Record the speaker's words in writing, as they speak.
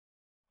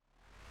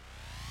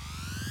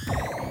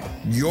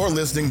You're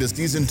listening to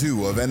Season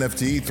 2 of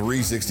NFT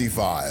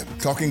 365,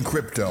 talking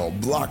crypto,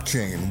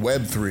 blockchain,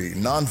 Web3,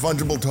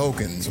 non-fungible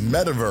tokens,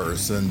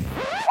 metaverse, and...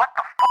 What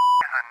the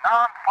is a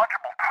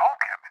non-fungible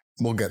token?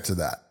 We'll get to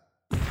that.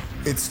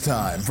 It's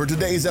time for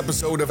today's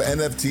episode of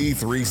NFT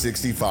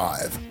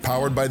 365.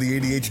 Powered by the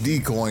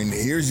ADHD coin,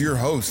 here's your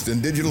host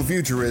and digital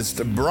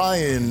futurist,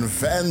 Brian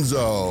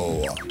Fanzo.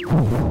 This show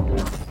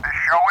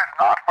is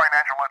not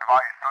financial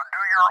advice, so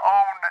do your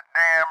own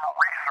damn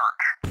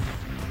research.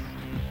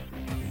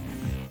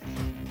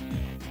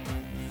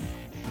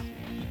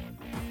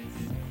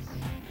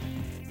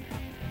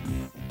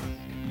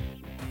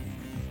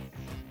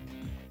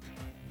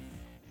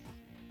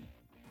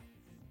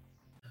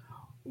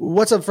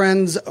 What's up,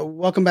 friends?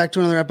 Welcome back to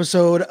another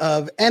episode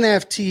of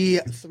NFT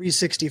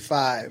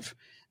 365.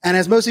 And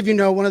as most of you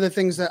know, one of the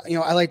things that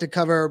I like to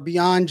cover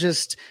beyond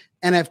just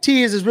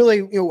NFTs is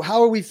really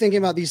how are we thinking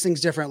about these things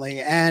differently?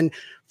 And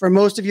for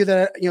most of you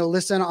that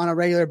listen on a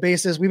regular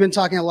basis, we've been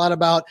talking a lot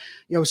about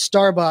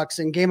Starbucks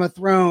and Game of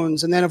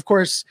Thrones, and then of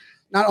course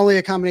not only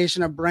a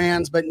combination of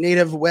brands but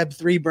native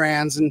Web3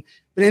 brands. And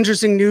been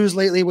interesting news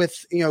lately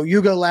with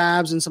Yuga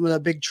Labs and some of the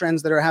big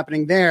trends that are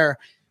happening there.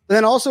 But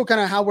then also kind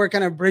of how we're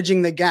kind of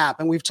bridging the gap.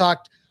 And we've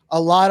talked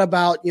a lot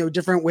about,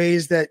 different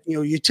ways that,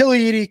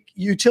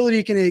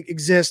 utility can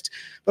exist,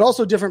 but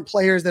also different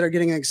players that are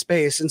getting in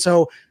space. And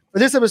so for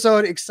this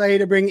episode, excited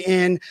to bring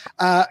in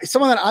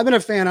someone that I've been a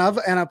fan of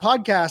and a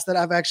podcast that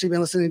I've actually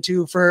been listening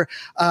to for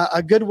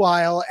a good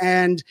while.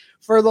 And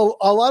for a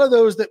lot of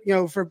those that,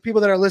 for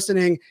people that are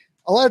listening,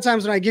 a lot of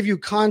times when I give you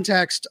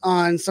context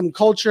on some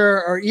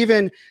culture or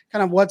even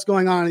kind of what's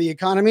going on in the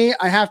economy,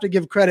 I have to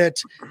give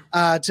credit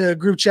to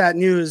Group Chat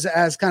News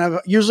as kind of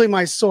usually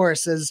my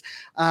source. As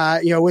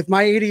with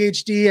my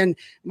ADHD and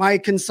my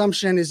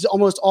consumption is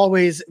almost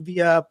always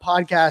via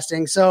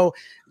podcasting. So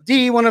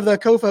D, one of the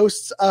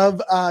co-hosts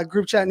of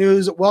Group Chat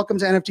News, welcome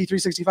to NFT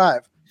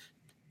 365.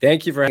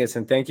 Thank you for having us,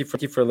 and thank you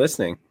for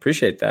listening.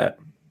 Appreciate that.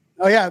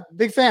 Oh yeah,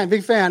 big fan.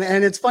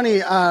 And it's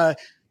funny.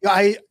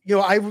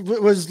 I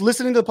was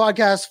listening to the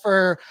podcast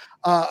for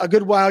a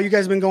good while. You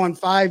guys have been going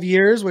 5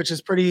 years, which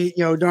is pretty,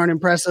 darn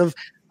impressive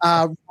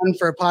run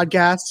for a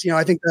podcast.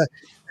 I think the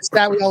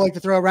stat we all like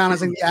to throw around, I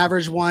think the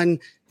average one,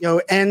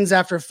 ends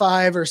after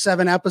 5 or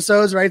 7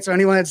 episodes, right? So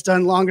anyone that's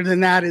done longer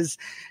than that is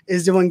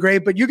doing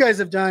great. But you guys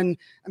have done,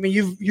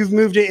 you've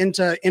moved it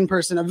into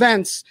in-person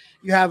events.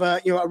 You have a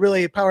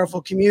really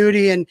powerful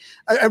community and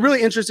a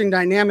really interesting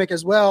dynamic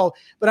as well.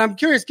 But I'm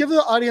curious, give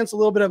the audience a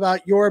little bit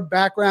about your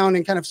background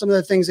and kind of some of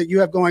the things that you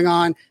have going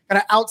on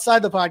kind of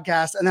outside the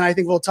podcast. And then I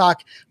think we'll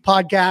talk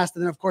podcast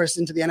and then of course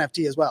into the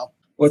NFT as well.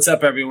 What's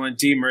up, everyone?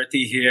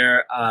 Murthy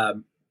here.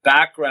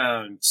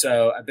 Background.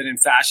 So I've been in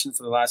fashion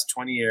for the last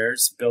 20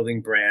 years, building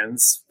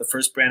brands. The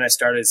first brand I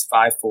started is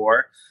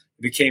 5-4.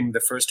 It became the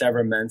first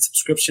ever men's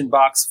subscription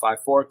box,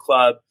 5-4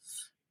 Club.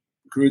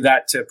 Grew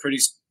that to a pretty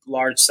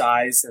large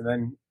size. And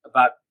then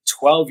about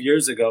 12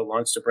 years ago,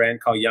 launched a brand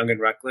called Young and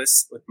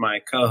Reckless with my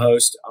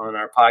co-host on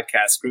our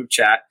podcast Group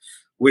Chat,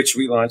 which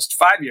we launched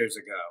 5 years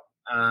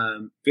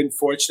ago. Been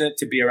fortunate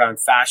to be around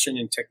fashion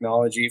and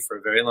technology for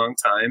a very long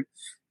time.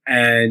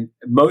 And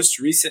most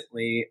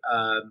recently,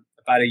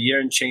 about a year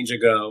and change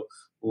ago,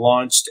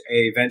 launched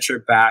a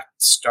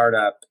venture-backed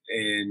startup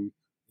in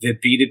the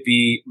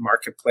B2B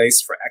marketplace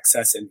for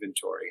excess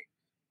inventory,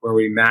 where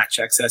we match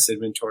excess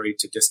inventory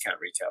to discount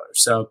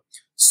retailers. So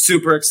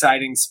super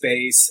exciting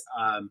space,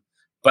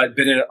 but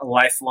been a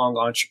lifelong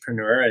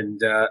entrepreneur and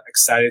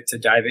excited to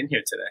dive in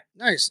here today.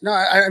 Nice. No,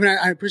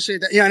 I appreciate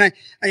that. Yeah, and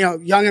I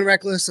Young and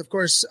Reckless, of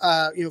course,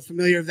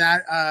 familiar with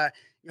that.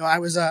 I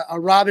was a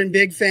Robin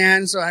big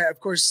fan, so I, of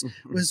course,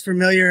 was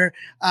familiar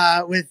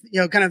with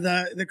kind of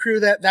the crew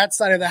that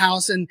side of the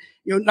house, and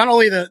not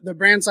only the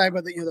brand side,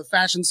 but the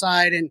fashion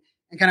side, and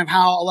kind of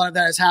how a lot of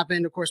that has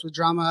happened. Of course, with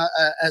Drama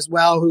as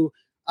well, who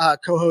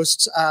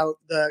co-hosts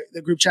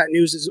the Group Chat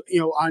News is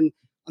on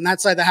that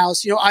side of the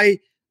house. I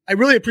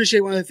really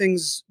appreciate one of the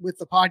things with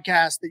the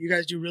podcast that you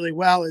guys do really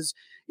well is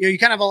you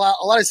kind of a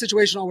lot of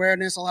situational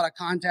awareness, a lot of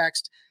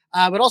context.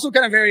 But also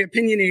kind of very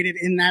opinionated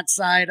in that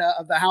side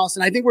of the house.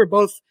 And I think we're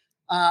both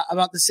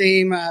about the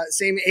same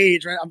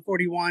age, right? I'm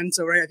 41.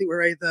 So, right, I think we're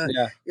right at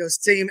the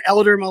same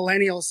elder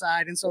millennial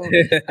side. And so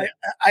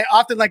I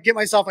often get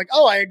myself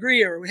oh, I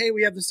agree. Or, hey,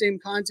 we have the same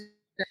content.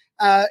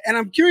 And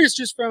I'm curious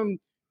just from,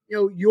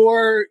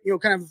 your,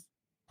 kind of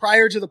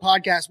prior to the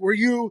podcast, were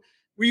you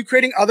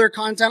creating other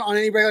content on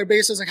any regular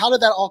basis? How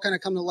did that all kind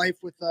of come to life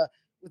with the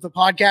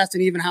podcast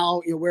and even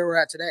how, where we're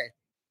at today?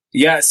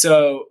 Yeah.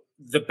 So,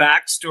 the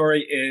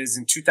backstory is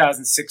in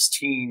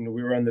 2016,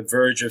 we were on the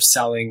verge of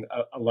selling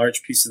a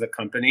large piece of the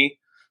company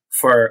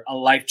for a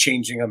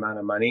life-changing amount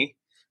of money.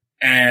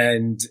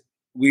 And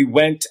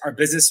our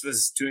business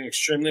was doing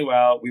extremely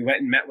well. We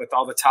went and met with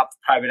all the top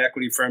private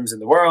equity firms in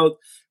the world.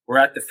 We're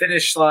at the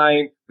finish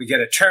line. We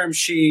get a term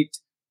sheet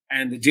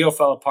and the deal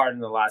fell apart in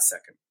the last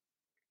second.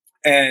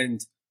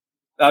 And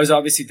that was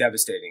obviously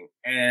devastating.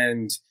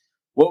 And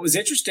what was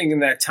interesting in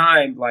that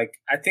time,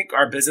 I think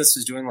our business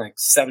was doing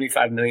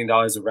 $75 million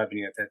of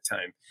revenue at that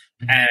time.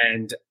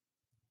 And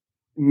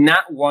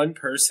not one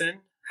person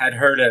had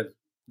heard of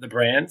the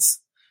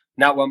brands.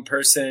 Not one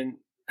person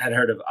had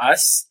heard of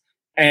us.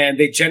 And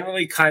they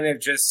generally kind of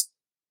just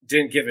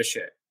didn't give a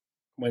shit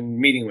when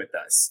meeting with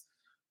us.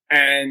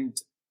 And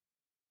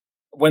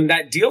when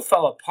that deal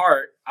fell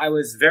apart, I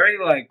was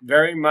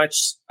very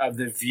much of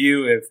the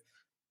view of,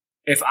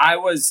 if I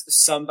was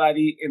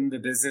somebody in the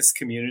business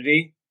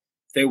community,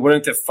 they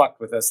wouldn't have fucked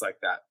with us like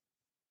that.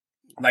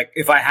 Like,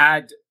 if I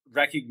had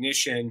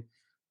recognition,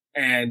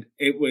 and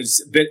it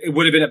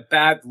would have been a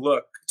bad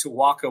look to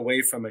walk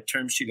away from a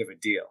term sheet of a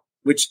deal,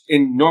 which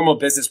in normal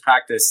business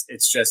practice,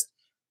 it's just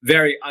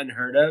very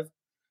unheard of,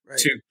 right,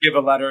 to give a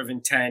letter of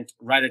intent,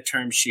 write a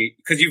term sheet,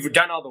 because you've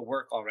done all the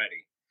work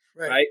already.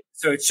 Right.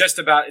 So it's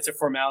a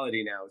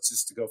formality now. It's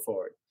just to go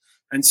forward.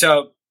 And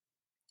so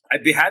I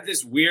had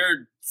this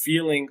weird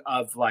feeling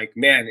of like,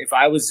 man, if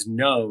I was a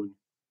known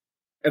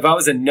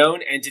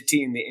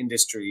entity in the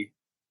industry,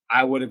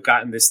 I would have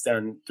gotten this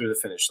done through the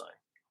finish line.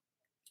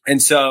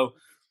 And so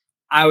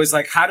I was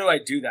like, how do I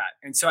do that?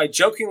 And so I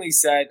jokingly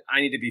said,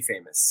 I need to be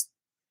famous.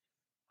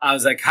 I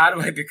was like, how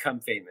do I become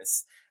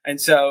famous?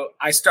 And so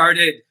I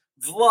started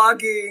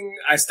vlogging.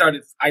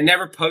 I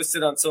never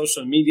posted on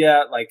social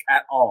media, like,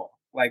 at all.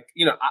 Like,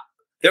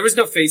 there was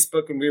no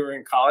Facebook when we were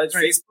in college.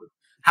 Right. Facebook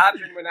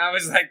happened when I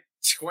was like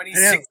 26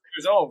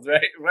 years old,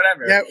 right?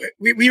 Whatever. Yeah,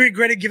 we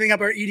regretted giving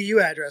up our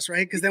EDU address,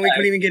 right? Because then we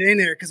couldn't even get in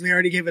there because we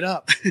already gave it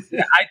up.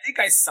 Yeah, I think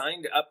I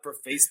signed up for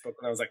Facebook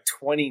when I was like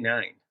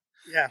 29.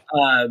 Yeah.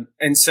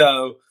 And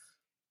so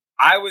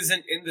I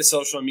wasn't in the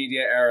social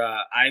media era.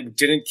 I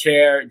didn't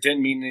care. It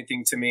didn't mean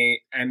anything to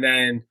me. And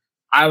then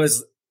I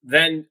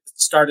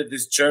started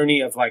this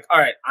journey of like, all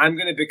right, I'm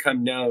going to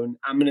become known.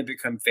 I'm going to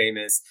become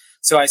famous.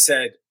 So I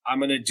said, I'm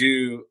going to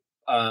do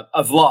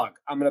a vlog.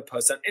 I'm going to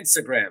post on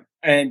Instagram.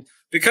 And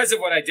because of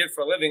what I did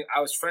for a living, I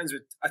was friends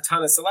with a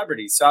ton of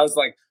celebrities. So I was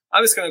like,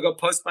 I'm just going to go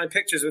post my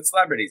pictures with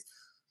celebrities.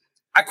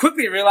 I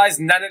quickly realized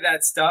none of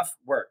that stuff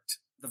worked.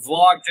 The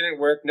vlog didn't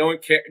work. No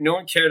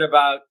one cared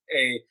about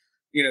a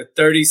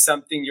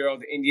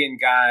 30-something-year-old Indian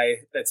guy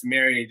that's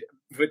married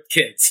with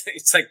kids.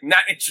 It's like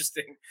not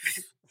interesting.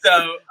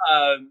 So,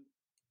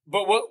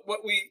 but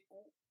what we,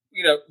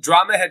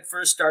 Drama had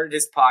first started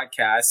his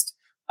podcast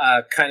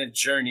kind of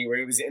journey where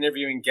he was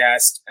interviewing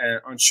guests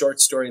on Short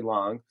Story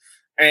Long.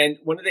 And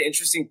one of the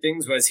interesting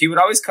things was he would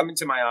always come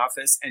into my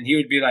office and he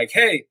would be like,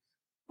 hey,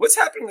 what's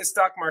happening in the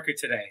stock market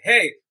today?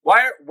 Hey,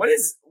 why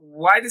does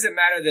it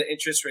matter that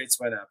interest rates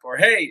went up? Or,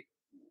 hey,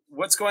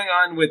 what's going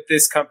on with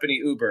this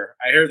company, Uber?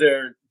 I hear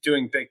they're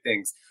doing big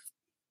things.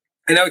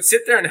 And I would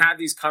sit there and have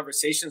these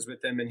conversations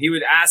with him. And he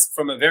would ask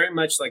from a very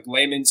much like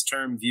layman's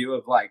term view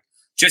of like,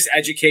 just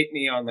educate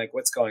me on like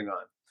what's going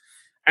on.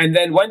 And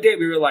then one day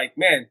we were like,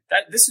 man,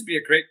 this would be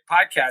a great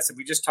podcast if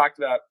we just talked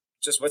about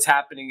just what's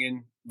happening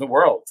in the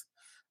world.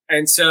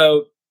 And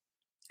so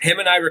him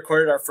and I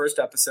recorded our first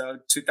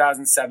episode,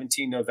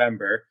 2017,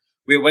 November.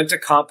 We went to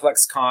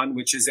Complex Con,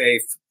 which is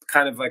a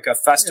kind of like a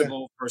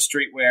festival for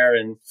streetwear.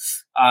 And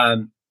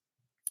our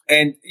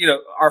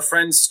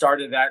friends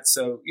started that.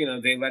 So,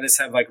 they let us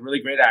have like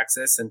really great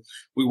access, and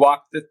we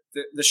walked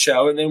the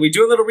show, and then we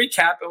do a little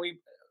recap and we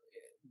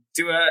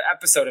do an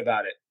episode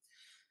about it.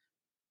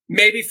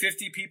 Maybe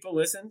 50 people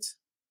listened.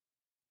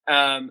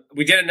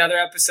 We did another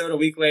episode a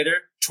week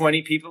later,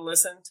 20 people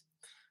listened.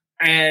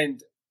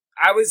 And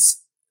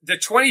the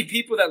 20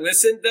 people that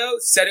listened, though,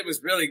 said it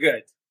was really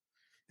good.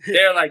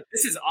 They're like,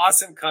 this is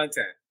awesome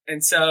content.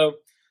 And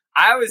so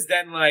I was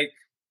then like,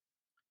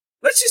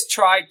 let's just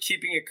try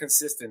keeping it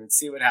consistent and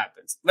see what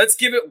happens. Let's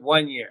give it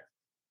 1 year.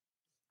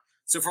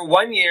 So for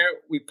 1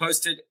 year, we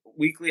posted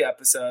weekly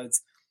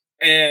episodes,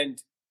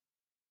 and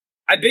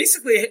I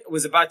basically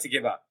was about to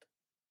give up.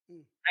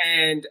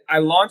 And I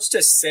launched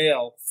a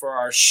sale for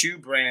our shoe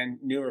brand,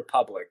 New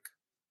Republic,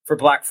 for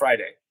Black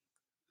Friday.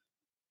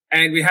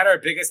 And we had our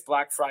biggest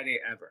Black Friday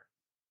ever.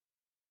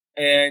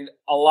 And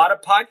a lot of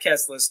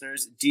podcast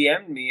listeners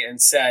DM'd me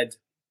and said,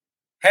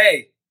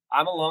 hey,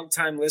 I'm a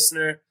longtime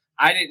listener.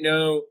 I didn't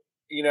know,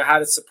 how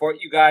to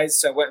support you guys.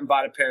 So I went and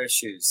bought a pair of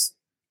shoes.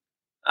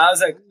 I was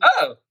like,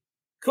 oh,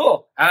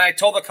 cool. And I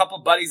told a couple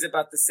buddies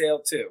about the sale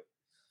too.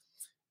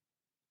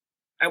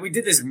 And we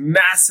did this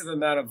massive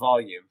amount of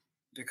volume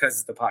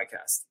because of the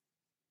podcast.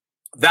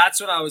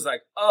 That's when I was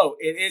like, oh,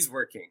 it is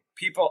working.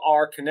 People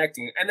are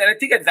connecting. And then I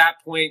think at that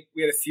point,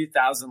 we had a few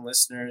thousand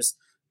listeners,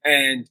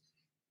 and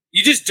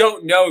you just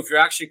don't know if you're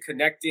actually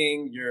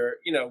connecting.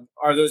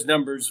 Are those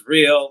numbers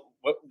real?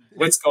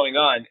 What's going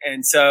on?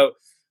 And so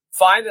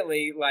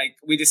finally,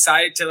 we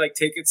decided to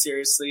take it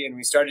seriously, and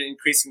we started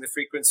increasing the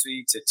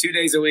frequency to 2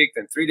 days a week,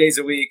 then 3 days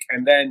a week.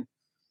 And then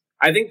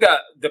I think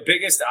the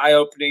biggest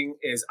eye-opening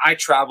is I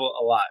travel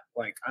a lot.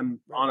 I'm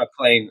on a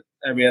plane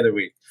every other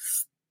week.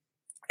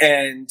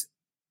 And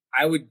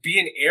I would be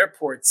in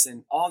airports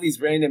in all these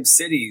random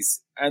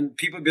cities, and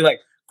people would be like,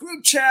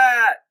 group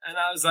chat. And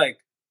I was like,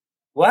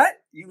 what?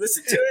 You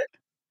listen to it?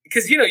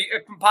 Because,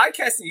 from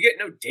podcasting, you get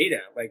no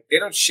data. They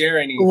don't share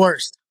any. The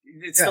worst.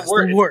 It's the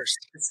worst. The worst.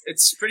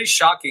 It's pretty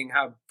shocking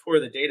how poor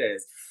the data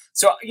is.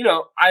 So,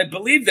 I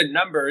believe the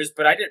numbers,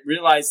 but I didn't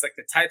realize like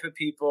the type of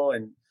people.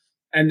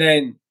 And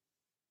then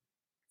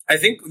I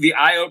think the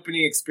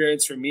eye-opening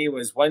experience for me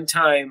was one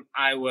time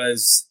I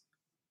was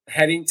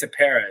heading to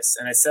Paris,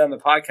 and I said on the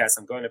podcast,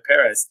 I'm going to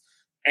Paris,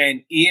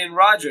 and Ian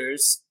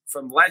Rogers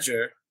from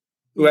Ledger,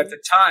 who at the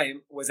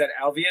time was at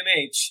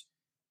LVMH,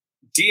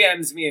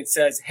 DMs me and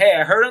says, "Hey,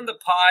 I heard on the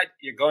pod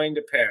you're going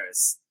to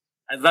Paris.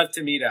 I'd love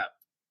to meet up."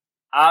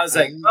 I was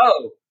like,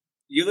 "Oh,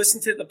 you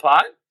listen to the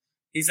pod?"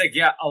 He's like,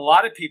 "Yeah, a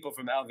lot of people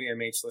from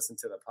LVMH listen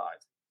to the pod."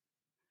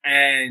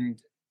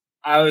 And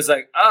I was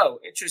like, "Oh,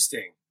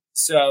 interesting."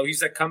 So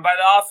he's like, "Come by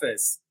the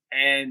office."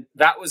 And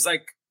that was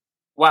like,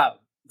 wow,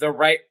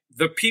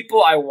 the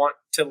people I want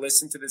to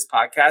listen to this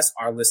podcast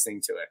are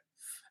listening to it.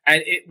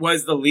 And it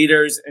was the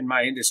leaders in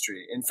my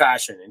industry, in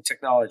fashion, in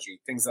technology,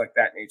 things like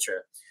that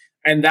nature.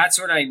 And that's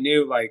when I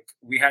knew like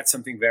we had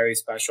something very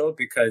special,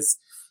 because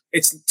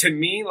it's, to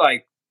me,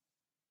 like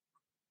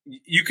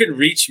you can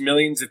reach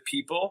millions of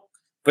people,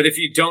 but if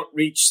you don't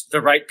reach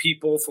the right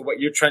people for what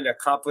you're trying to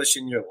accomplish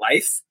in your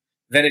life,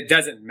 then it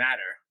doesn't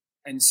matter.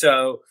 And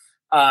so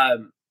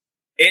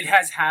it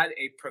has had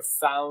a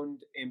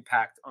profound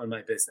impact on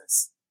my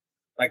business.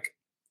 Like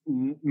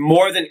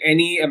more than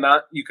any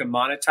amount you can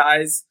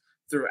monetize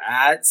through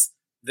ads,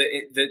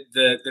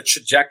 the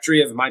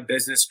trajectory of my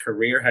business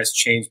career has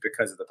changed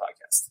because of the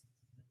podcast.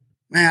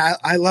 Man,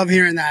 I love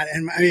hearing that.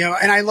 And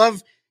and I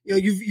love,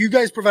 you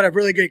guys provide a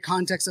really great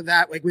context of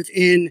that, like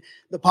within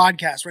the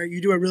podcast, right? You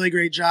do a really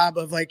great job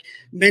of like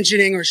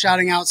mentioning or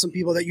shouting out some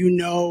people that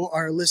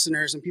are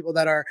listeners and people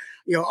that are,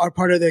 are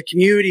part of the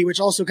community,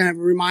 which also kind of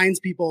reminds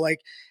people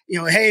like,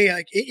 hey,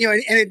 like,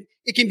 and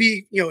it can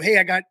be, hey,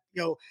 I got,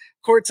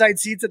 courtside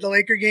seats at the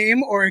Laker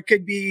game, or it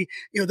could be,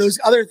 those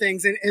other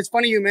things. And it's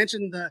funny you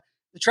mentioned the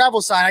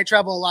travel side. I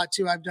travel a lot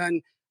too. I've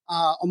done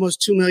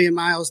almost 2 million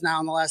miles now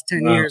in the last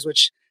 10 years,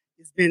 which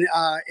has been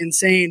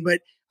insane.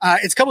 But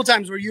it's a couple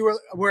times where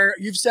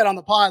you've said on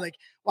the pod, like,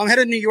 well, I'm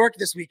headed to New York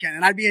this weekend,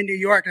 and I'd be in New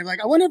York, and I'm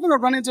like, I wonder if I'm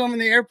gonna run into him in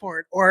the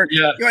airport, or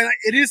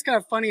it is kind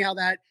of funny how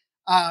that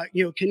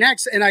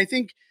connects. And I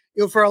think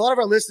for a lot of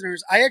our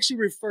listeners, I actually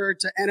refer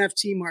to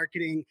NFT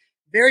marketing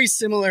very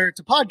similar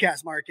to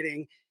podcast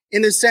marketing,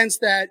 in the sense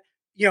that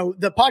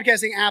the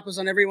podcasting app is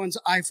on everyone's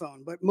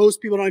iPhone, but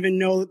most people don't even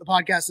know that the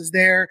podcast is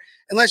there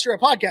unless you're a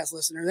podcast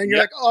listener. Then you're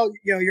like, oh,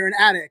 you're an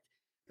addict.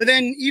 But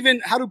then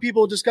even how do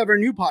people discover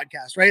new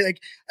podcasts, right? Like,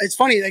 it's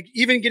funny, like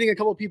even getting a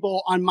couple of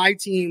people on my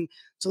team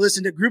to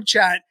listen to Group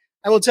Chat,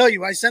 I will tell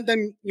you, I sent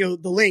them, the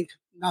link,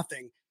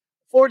 nothing.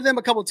 Forwarded them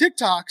a couple of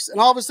TikToks,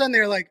 and all of a sudden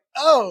they're like,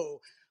 oh,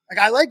 like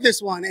I like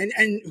this one.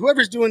 And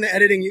whoever's doing the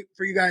editing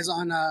for you guys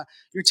on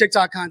your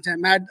TikTok content,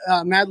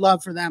 mad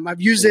love for them.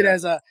 I've used it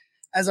as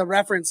a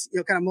reference,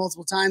 kind of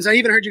multiple times. I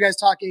even heard you guys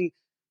talking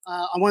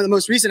on one of the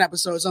most recent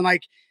episodes. I'm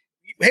like,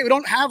 hey, we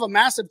don't have a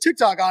massive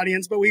TikTok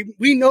audience, but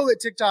we know that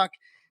TikTok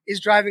is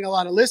driving a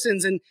lot of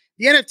listens, and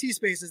the NFT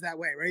space is that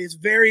way, right? It's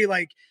very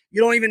like, you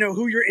don't even know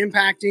who you're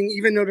impacting,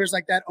 even though there's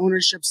like that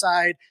ownership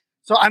side.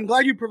 So I'm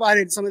glad you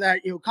provided some of that,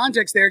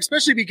 context there,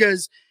 especially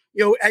because,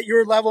 at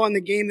your level in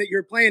the game that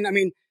you're playing, I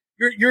mean,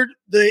 you're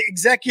the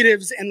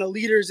executives and the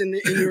leaders in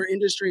your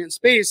industry and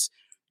space.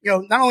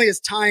 Not only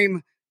is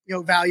time,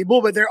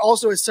 valuable, but there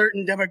also a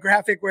certain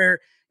demographic where,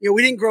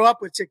 we didn't grow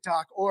up with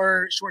TikTok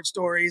or short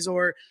stories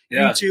or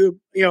YouTube,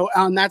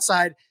 on that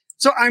side.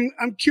 So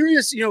I'm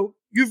curious, you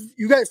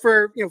guys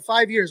for,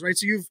 5 years, right?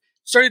 So you've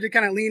started to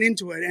kind of lean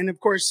into it. And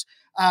of course,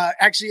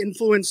 actually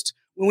influenced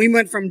when we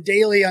went from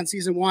daily on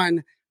season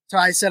 1 to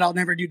I said, I'll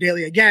never do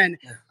daily again.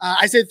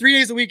 I said 3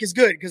 days a week is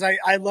good, because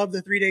I love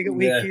the 3 day a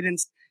week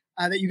cadence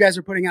that you guys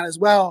are putting out as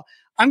well.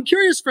 I'm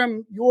curious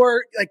from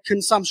your like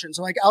consumption.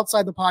 So like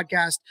outside the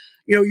podcast,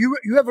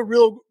 you have a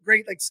real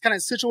great, like kind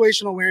of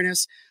situational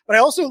awareness, but I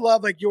also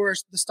love like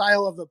the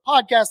style of the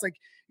podcast. Like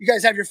you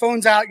guys have your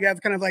phones out, you have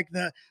kind of like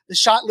the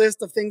shot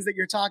list of things that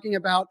you're talking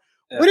about.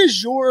 Yeah. What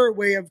is your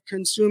way of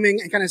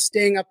consuming and kind of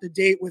staying up to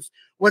date with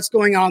what's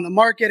going on in the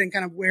market and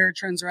kind of where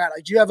trends are at?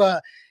 Like,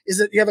 is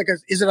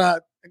it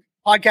a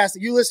podcast that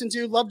you listen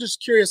to? Love,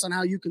 just curious on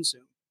how you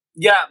consume.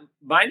 Yeah,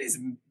 mine is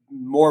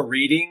more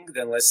reading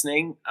than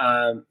listening.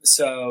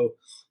 So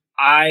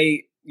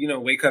I,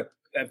 wake up,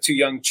 I have 2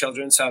 young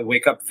children, so I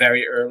wake up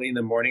very early in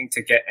the morning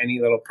to get any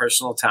little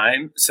personal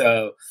time.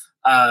 So,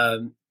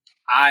 so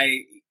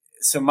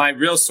my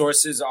real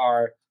sources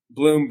are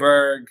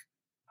Bloomberg,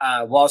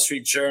 Wall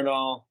Street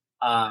Journal.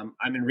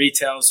 I'm in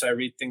retail, so I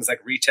read things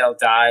like Retail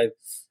Dive,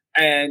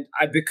 and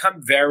I've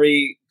become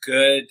very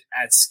good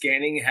at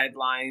scanning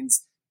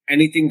headlines.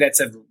 Anything that's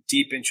of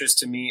deep interest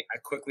to me, I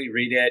quickly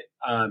read it.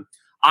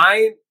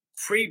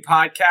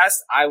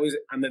 Pre-podcast,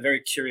 I'm a very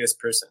curious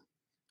person.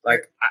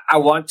 Like, I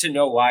want to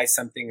know why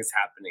something is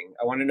happening.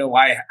 I want to know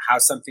how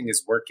something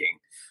is working.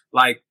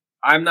 Like,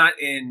 I'm not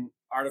in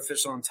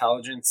artificial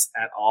intelligence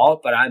at all,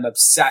 but I'm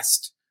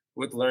obsessed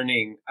with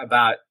learning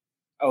about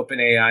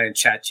OpenAI and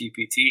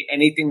ChatGPT.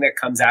 Anything that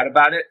comes out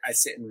about it, I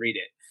sit and read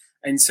it.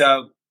 And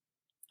so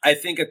I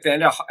think at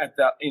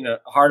the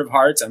heart of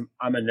hearts, I'm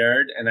a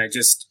nerd, and I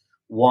just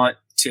want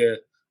to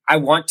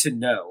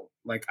know.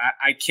 Like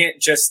I can't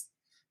just,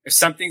 if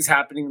something's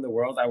happening in the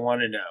world, I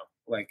want to know.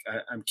 Like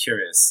I'm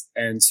curious.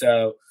 And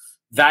so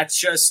that's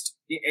just,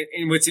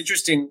 and what's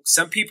interesting,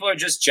 some people are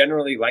just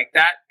generally like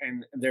that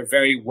and they're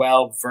very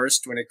well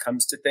versed when it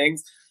comes to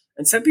things.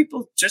 And some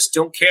people just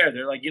don't care.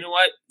 They're like, you know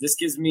what? This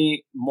gives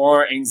me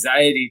more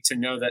anxiety to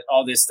know that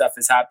all this stuff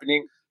is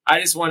happening. I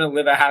just want to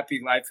live a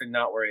happy life and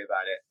not worry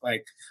about it.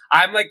 Like,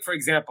 I'm like, for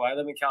example, I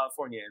live in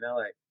California in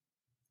LA.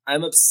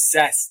 I'm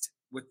obsessed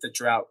with the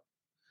drought.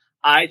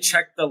 I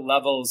check the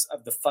levels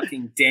of the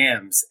fucking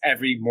dams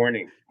every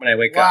morning when I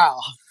wake up. Wow.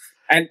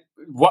 And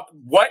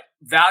what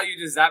value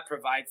does that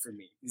provide for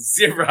me?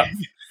 Zero.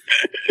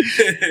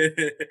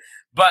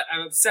 But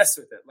I'm obsessed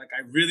with it. Like,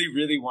 I really,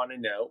 really want to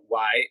know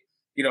why.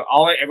 You know,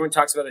 everyone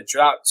talks about the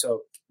drought.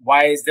 So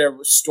why is there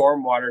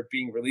stormwater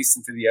being released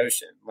into the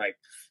ocean? Like,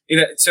 you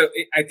know, so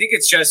I think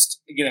it's just,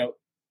 you know,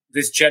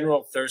 this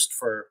general thirst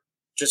for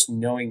just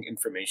knowing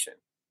information.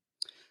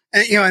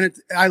 And, you know, and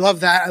I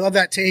love that. I love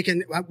that take.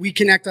 And we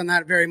connect on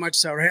that very much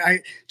so,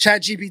 right?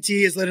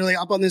 ChatGPT is literally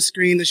up on the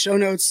screen. The show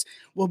notes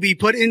will be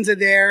put into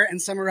there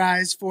and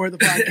summarized for the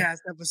podcast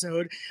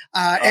episode.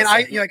 Awesome.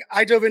 And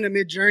I dove into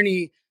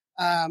Midjourney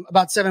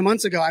about 7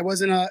 months ago. I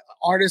wasn't an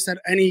artist at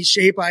any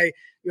shape.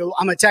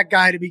 I'm a tech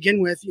guy to begin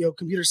with. You know,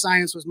 computer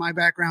science was my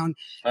background,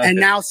 and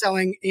now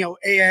selling, you know,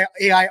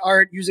 AI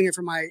art, using it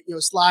for my, you know,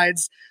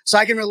 slides. So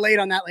I can relate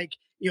on that, like,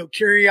 you know,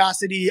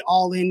 curiosity,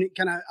 all in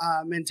kind of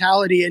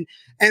mentality.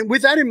 And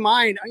with that in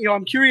mind, you know,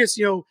 I'm curious.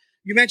 You know,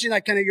 you mentioned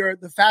like kind of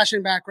the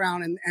fashion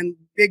background and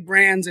big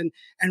brands and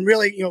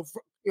really, you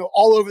know,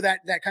 all over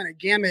that kind of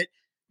gamut.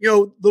 You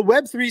know, the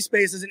Web3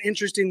 space is an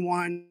interesting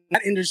one.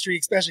 That industry,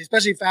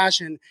 especially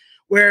fashion,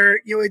 where,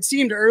 you know, it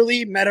seemed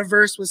early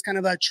metaverse was kind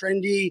of a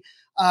trendy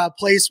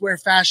place where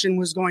fashion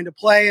was going to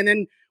play. And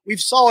then we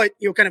saw it,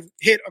 you know, kind of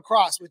hit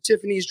across with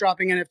Tiffany's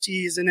dropping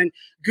NFTs and then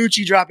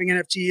Gucci dropping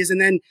NFTs. And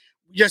then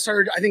we just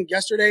heard, I think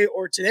yesterday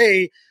or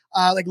today,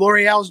 like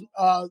L'Oreal's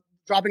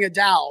dropping a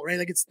DAO, right?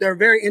 Like they're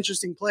very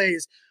interesting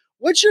plays.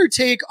 What's your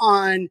take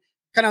on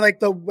kind of like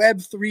the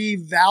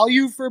Web3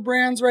 value for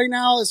brands right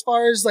now, as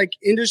far as like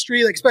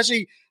industry, like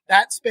especially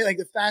that space, like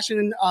the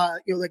fashion,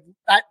 you know, like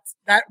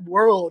that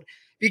world?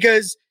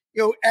 Because,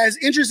 you know, as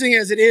interesting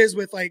as it is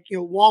with like, you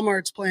know,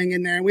 Walmart's playing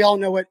in there, and we all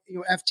know what, you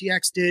know,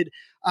 FTX did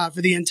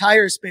for the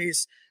entire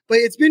space, but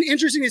it's been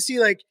interesting to see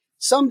like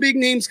some big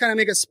names kind of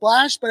make a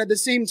splash, but at the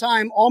same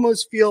time,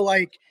 almost feel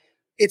like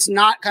it's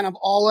not kind of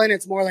all in.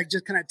 It's more like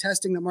just kind of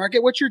testing the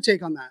market. What's your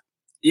take on that?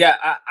 Yeah,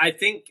 I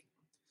think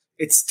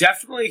it's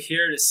definitely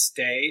here to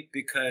stay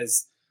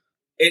because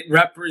it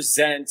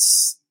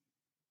represents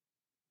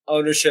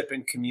ownership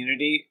and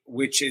community,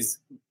 which is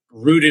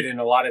rooted in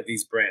a lot of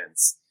these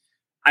brands.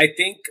 I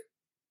think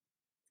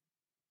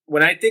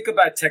when I think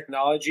about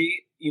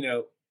technology, you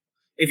know,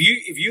 if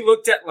you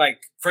looked at,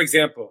 like, for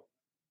example,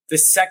 the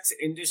sex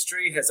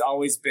industry has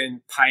always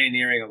been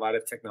pioneering a lot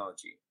of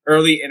technology.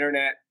 Early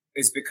internet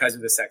is because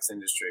of the sex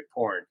industry,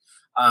 porn.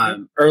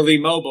 Early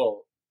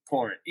mobile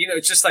porn. You know,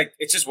 it's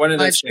just one of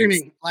those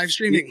things. Live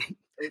streaming.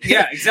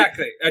 Yeah,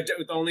 exactly.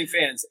 With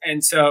OnlyFans.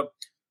 And so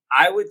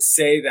I would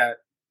say that,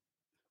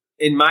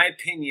 in my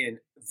opinion,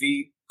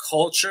 the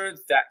culture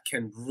that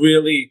can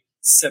really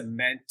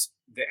cement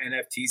the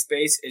NFT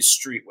space is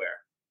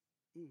streetwear.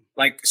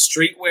 Like,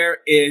 streetwear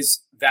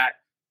is that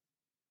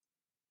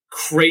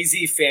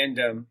crazy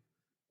fandom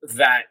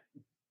that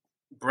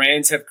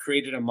brands have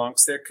created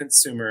amongst their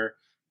consumer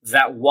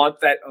that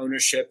want that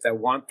ownership, that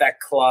want that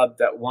club,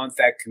 that want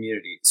that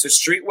community. So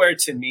streetwear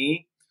to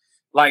me,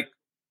 like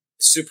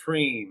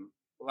Supreme,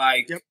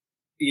 like, yep,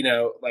 you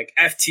know, like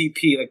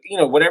FTP, like, you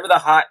know, whatever the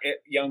hot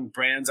young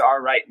brands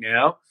are right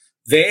now,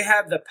 they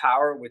have the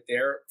power with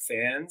their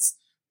fans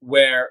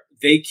where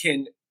they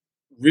can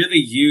really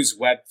use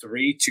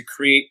Web3 to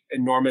create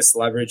enormous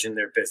leverage in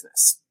their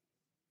business.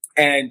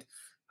 And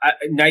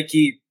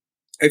Nike,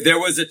 if there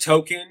was a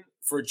token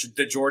for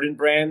the Jordan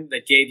brand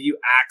that gave you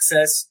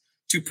access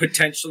to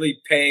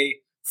potentially pay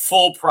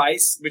full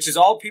price, which is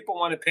all people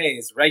want to pay,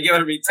 is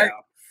regular retail, right?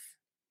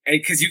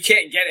 And because you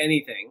can't get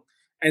anything.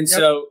 And yep,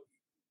 so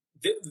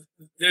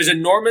there's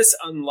enormous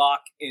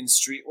unlock in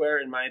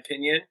streetwear, in my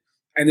opinion,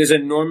 and there's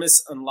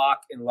enormous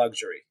unlock in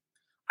luxury.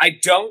 I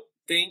don't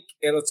think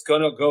it's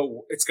going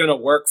to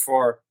work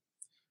for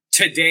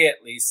today,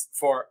 at least,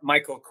 for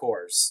Michael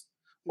Kors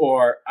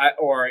or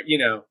you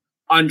know,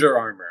 Under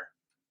Armour.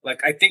 Like,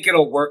 I think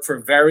it'll work for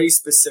very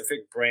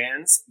specific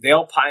brands.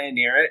 They'll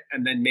pioneer it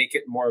and then make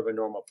it more of a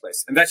normal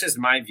place. And that's just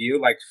my view.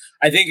 Like,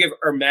 I think if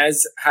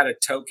Hermes had a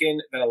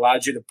token that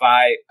allowed you to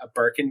buy a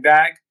Birkin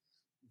bag,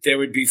 there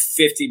would be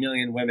 50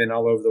 million women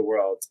all over the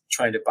world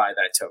trying to buy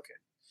that token.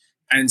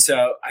 And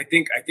so I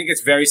think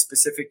it's very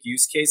specific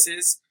use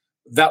cases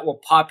that will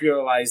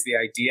popularize the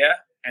idea,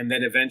 and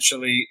then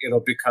eventually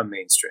it'll become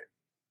mainstream.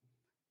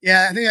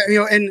 Yeah, I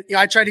think and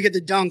I tried to get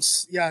the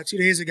dunks 2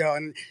 days ago,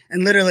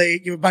 and literally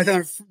by the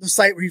time the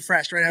site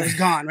refreshed, right, I was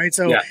gone, right.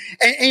 So Yeah.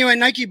 and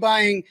Nike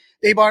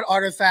they bought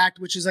Artifact,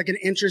 which is like an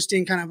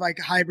interesting kind of like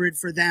hybrid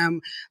for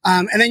them.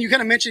 And then you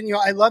kind of mentioned,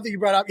 I love that you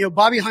brought up,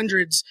 Bobby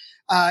Hundreds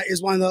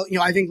is one of the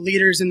I think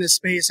leaders in this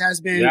space, has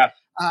been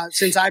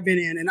since I've been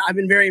in, and I've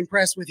been very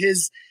impressed with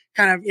his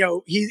kind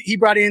of he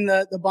brought in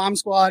the bomb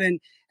squad and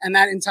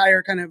that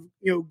entire kind of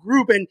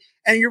group, and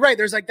you're right,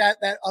 there's like that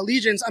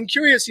allegiance. I'm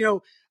curious,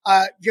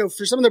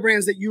 for some of the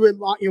brands that you would,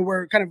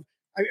 were kind of,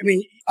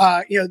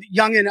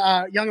 young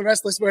and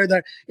restless,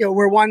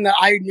 were one that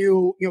I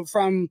knew,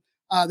 from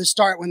the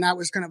start when that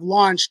was kind of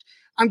launched.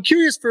 I'm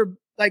curious for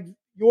like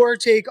your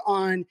take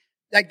on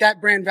like that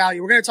brand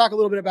value. We're going to talk a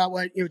little bit about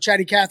what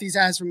Chatty Cathy's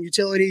has from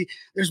utility.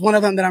 There's one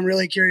of them that I'm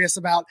really curious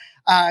about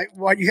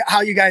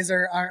how you guys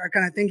are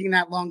kind of thinking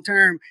that long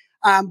term.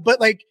 But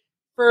like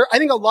for I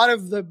think a lot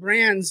of the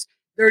brands,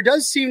 there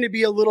does seem to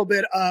be a little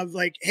bit of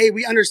like, hey,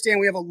 we understand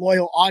we have a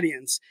loyal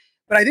audience,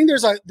 but I think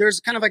there's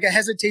kind of like a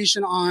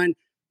hesitation on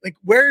like,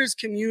 where does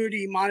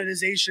community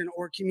monetization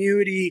or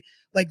community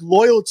like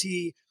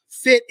loyalty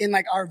fit in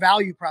like our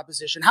value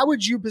proposition? How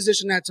would you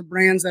position that to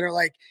brands that are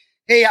like,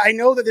 hey, I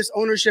know that this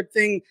ownership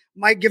thing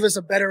might give us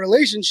a better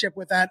relationship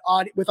with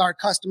with our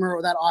customer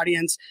or that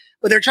audience,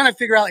 but they're trying to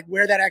figure out like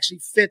where that actually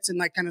fits in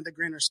like kind of the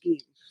grander scheme.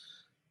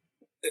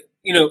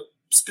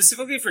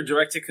 Specifically for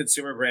direct to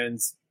consumer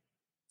brands,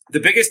 the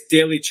biggest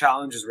daily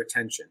challenge is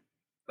retention.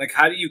 Like,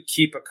 how do you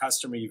keep a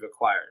customer you've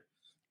acquired?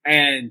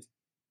 And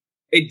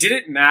it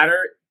didn't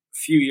matter a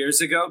few years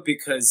ago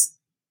because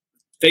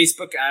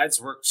Facebook ads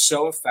worked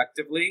so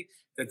effectively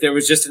that there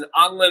was just an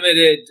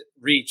unlimited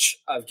reach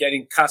of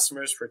getting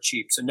customers for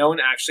cheap. So no one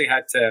actually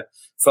had to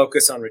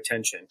focus on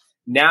retention.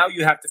 Now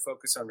you have to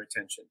focus on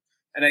retention.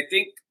 And I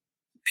think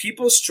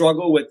people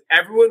struggle with,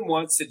 everyone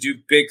wants to do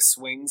big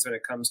swings when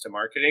it comes to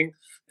marketing.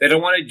 They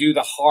don't want to do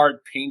the hard,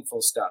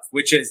 painful stuff,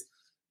 which is,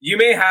 you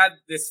may have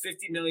this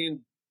 $50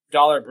 million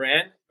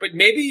brand, but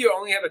maybe you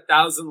only have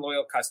 1,000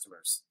 loyal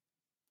customers.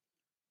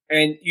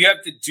 And you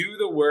have to do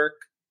the work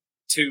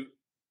to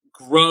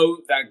grow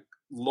that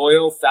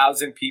loyal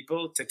 1,000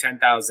 people to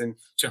 10,000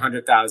 to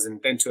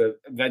 100,000, then to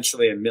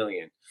eventually 1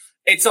 million.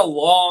 It's a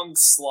long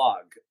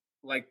slog.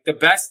 Like, the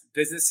best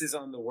businesses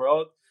on the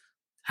world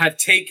have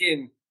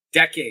taken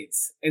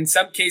decades, in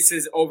some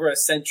cases over a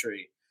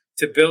century,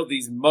 to build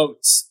these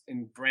moats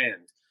in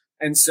brand.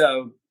 And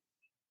so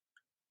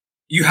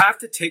you have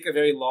to take a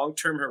very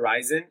long-term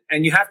horizon,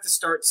 and you have to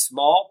start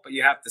small, but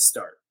you have to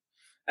start.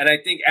 And I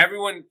think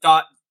everyone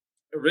thought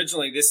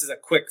originally this is a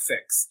quick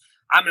fix.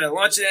 I'm going to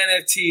launch an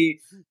NFT,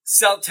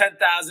 sell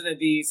 10,000 of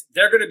these.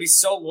 They're going to be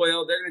so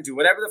loyal. They're going to do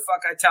whatever the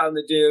fuck I tell them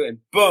to do. And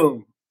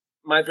boom,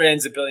 my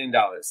brand's $1 billion.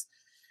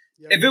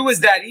 Yep. If it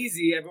was that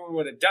easy, everyone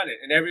would have done it.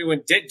 And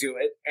everyone did do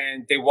it.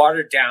 And they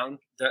watered down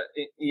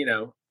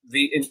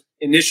the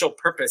initial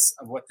purpose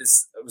of what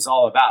this was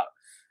all about.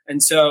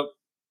 And so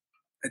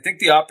I think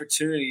the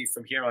opportunity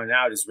from here on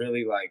out is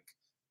really like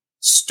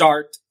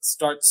start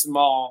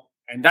small.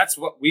 And that's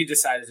what we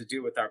decided to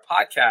do with our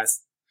podcast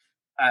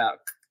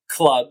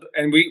club.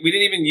 And we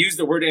didn't even use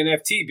the word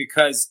NFT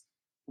because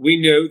we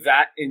knew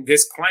that in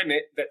this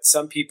climate that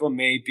some people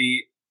may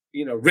be,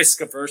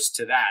 risk averse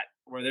to that,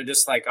 where they're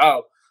just like,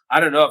 oh, I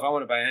don't know if I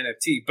want to buy an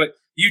NFT. But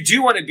you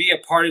do want to be a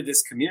part of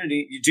this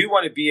community. You do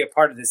want to be a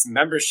part of this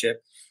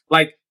membership.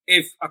 Like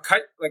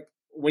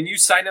when you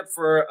sign up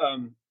for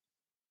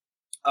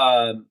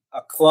a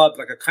club,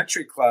 like a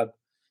country club,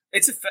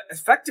 it's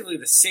effectively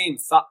the same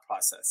thought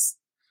process.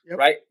 Yep.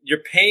 Right?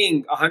 You're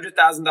paying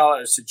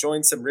 $100,000 to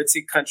join some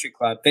ritzy country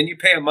club. Then you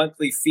pay a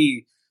monthly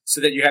fee so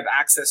that you have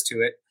access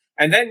to it.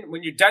 And then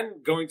when you're done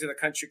going to the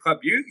country club,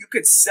 you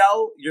could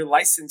sell your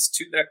license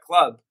to that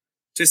club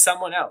to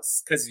someone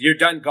else because you're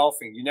done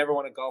golfing. You never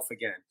want to golf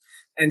again.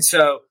 And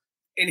so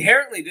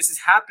inherently, this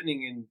is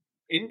happening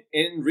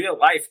in real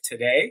life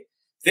today.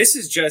 This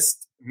is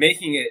just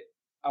making it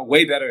a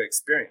way better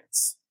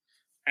experience.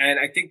 And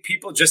I think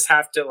people just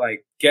have to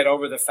like get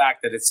over the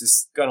fact that it's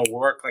just going to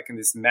work like in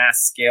this mass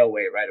scale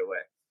way right away.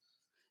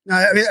 No,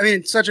 I mean,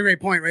 it's such a great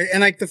point, right?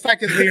 And like the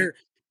fact that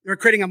we're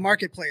creating a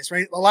marketplace,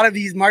 right? A lot of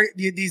these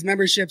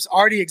memberships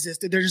already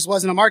existed. There just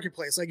wasn't a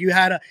marketplace. Like you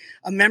had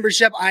a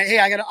membership.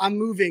 I'm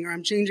moving or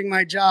I'm changing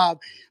my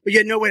job, but you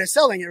had no way of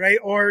selling it, right?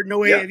 Or no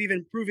way of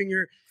even proving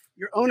your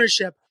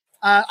ownership.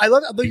 I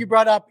love that you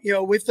brought up,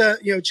 with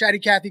the Chatty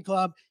Cathy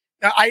Club.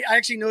 I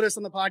actually noticed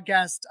on the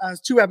podcast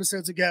 2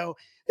 episodes ago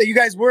that you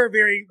guys were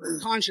very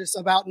conscious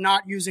about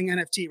not using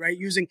NFT, right?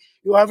 Using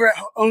whoever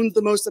owns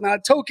the most amount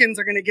of tokens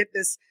are going to get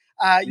this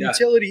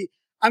utility.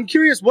 I'm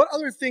curious what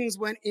other things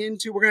went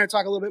into, we're going to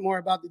talk a little bit more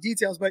about the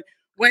details, but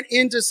went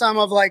into some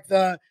of like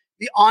the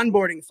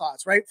onboarding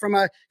thoughts, right?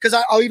 Because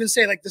I'll even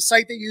say like the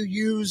site that you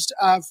used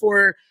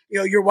for,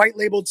 your white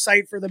labeled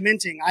site for the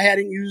minting. I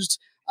hadn't used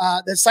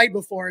the site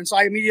before. And so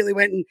I immediately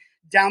went and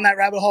down that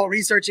rabbit hole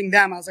researching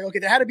them. I was like, okay,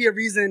 there had to be a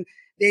reason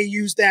they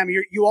used them.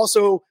 You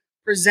also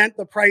present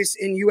the price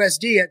in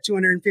USD at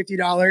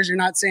 $250. You're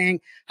not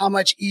saying how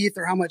much ETH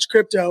or how much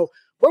crypto.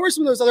 what were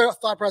some of those other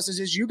thought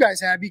processes you guys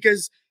had?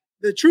 Because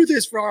the truth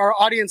is, for our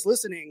audience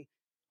listening,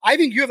 I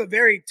think you have a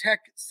very tech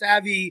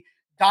savvy,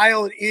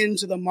 dialed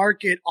into the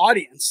market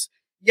audience.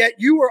 Yet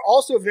you were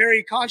also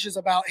very conscious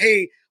about,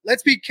 hey,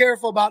 let's be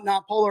careful about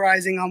not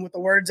polarizing on with the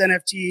words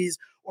NFTs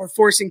or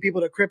forcing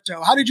people to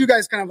crypto. How did you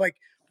guys kind of like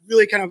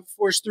really kind of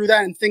force through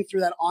that and think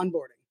through that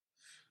onboarding?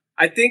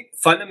 I think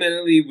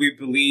fundamentally we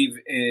believe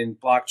in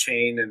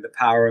blockchain and the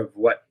power of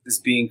what is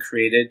being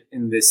created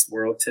in this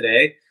world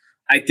today.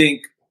 I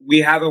think we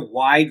have a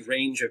wide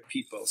range of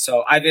people.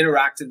 So I've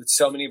interacted with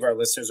so many of our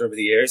listeners over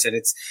the years, and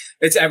it's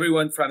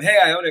everyone from, hey,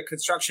 I own a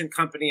construction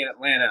company in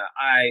Atlanta.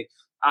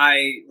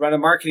 I run a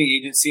marketing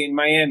agency in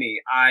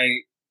Miami. I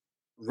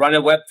run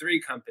a Web3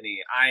 company.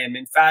 I am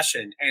in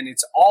fashion, and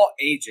it's all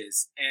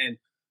ages. And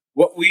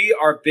what we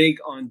are big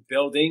on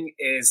building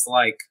is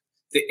like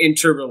the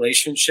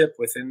interrelationship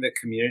within the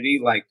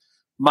community. Like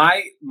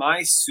my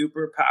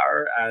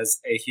superpower as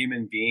a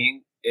human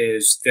being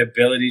is the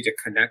ability to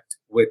connect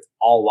with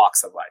all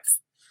walks of life.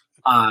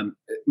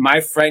 My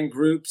friend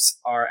groups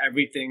are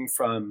everything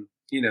from,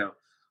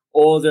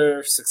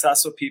 older,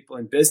 successful people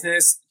in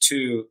business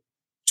to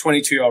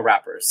 22-year-old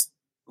rappers.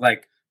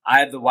 Like I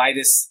have the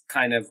widest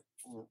kind of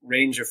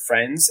range of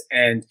friends,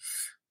 and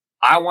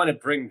I want to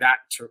bring that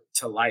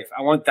to life.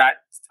 I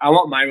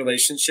want my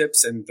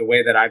relationships and the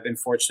way that I've been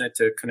fortunate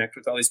to connect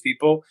with all these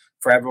people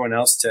for everyone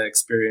else to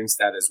experience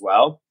that as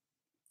well.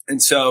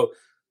 And so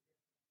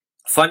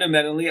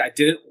fundamentally, I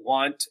didn't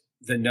want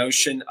the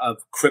notion of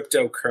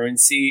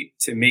cryptocurrency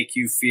to make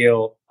you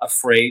feel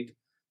afraid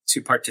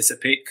to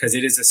participate, because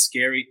it is a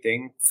scary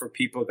thing for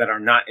people that are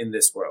not in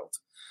this world.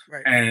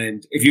 Right.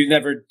 And if you've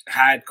never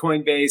had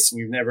Coinbase and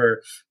you've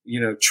never,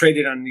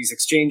 traded on these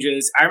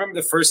exchanges, I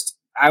remember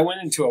I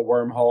went into a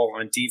wormhole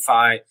on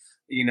DeFi,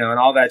 and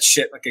all that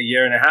shit like a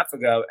year and a half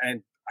ago,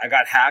 and I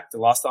got hacked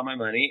and lost all my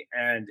money,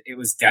 and it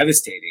was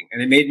devastating,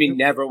 and it made me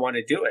never want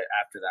to do it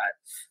after that.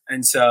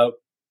 And so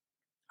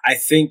I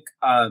think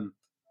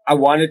I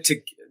wanted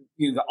to,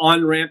 the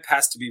on-ramp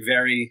has to be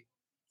very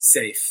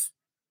safe.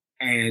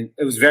 And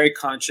it was very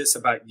conscious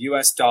about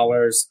US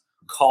dollars,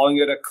 calling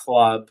it a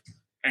club,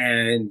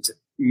 and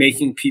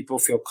making people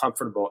feel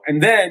comfortable.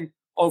 And then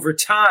over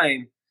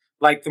time,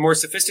 like the more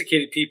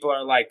sophisticated people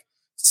are like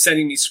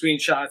sending me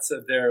screenshots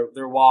of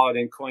their wallet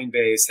in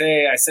Coinbase.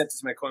 Hey, I sent it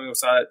to my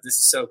Coinbase wallet. This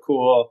is so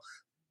cool.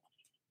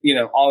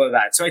 All of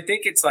that. So I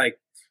think it's like,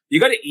 you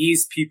got to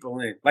ease people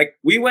in. Like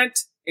we went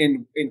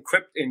in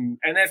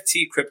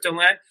NFT crypto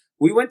land,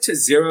 we went to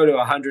 0 to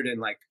 100 in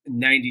like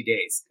 90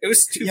 days. It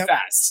was too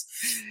fast.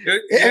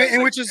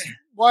 And which is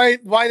why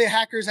the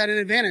hackers had an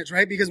advantage,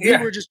 right? Because we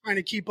were just trying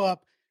to keep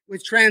up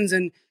with trends.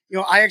 And,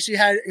 I actually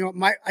had,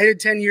 I did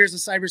 10 years of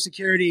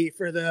cybersecurity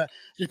for the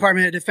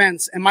Department of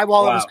Defense, and my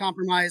wallet was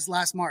compromised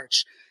last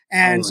March.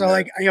 And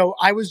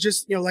I was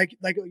just, like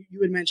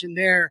you had mentioned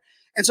there.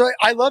 And so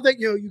I love that,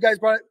 you guys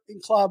brought it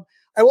in club.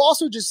 I will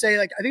also just say,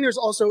 like, I think there's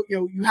also,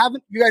 you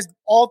guys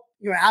all,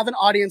 have an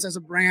audience as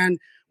a brand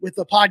with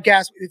the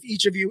podcast, with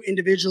each of you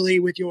individually,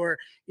 with your,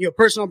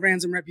 personal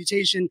brands and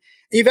reputation. And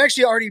you've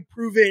actually already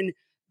proven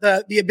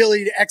the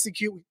ability to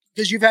execute,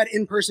 because you've had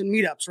in-person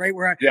meetups, right?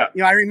 Where,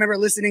 I remember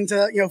listening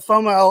to,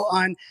 FOMO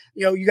on,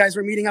 you guys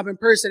were meeting up in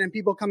person and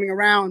people coming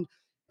around.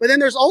 But then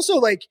there's also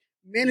like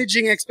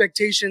managing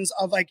expectations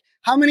of like,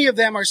 how many of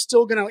them are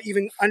still going to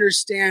even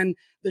understand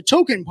the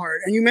token part?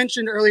 And you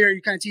mentioned earlier,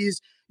 you kind of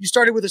teased, you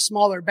started with a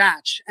smaller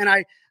batch. And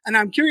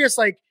I'm curious,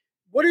 like,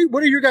 what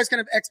are your guys kind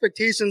of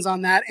expectations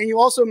on that? And you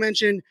also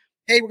mentioned,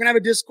 hey, we're going to have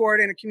a Discord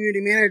and a community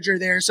manager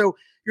there. So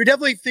you're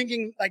definitely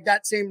thinking like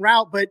that same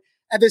route, but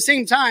at the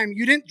same time,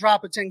 you didn't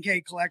drop a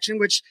 10K collection,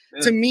 which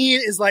to me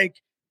is like,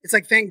 it's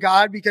like, thank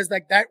God, because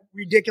like that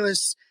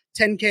ridiculous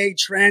 10K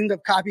trend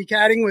of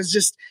copycatting was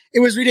just,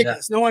 it was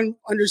ridiculous. No one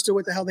understood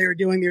what the hell they were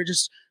doing. They were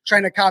just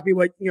trying to copy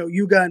what,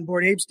 Yuga and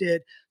Bored Apes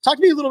did. Talk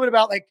to me a little bit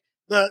about like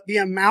the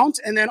amount,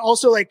 and then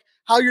also like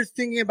how you're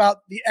thinking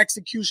about the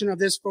execution of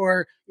this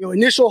for,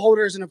 initial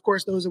holders, and of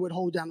course, those that would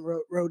hold down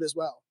the road as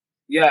well.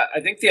 Yeah, I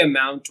think the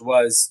amount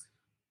was,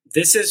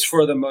 this is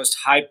for the most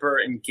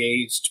hyper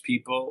engaged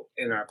people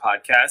in our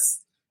podcast,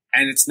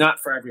 and it's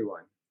not for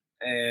everyone.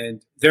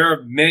 And there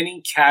are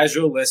many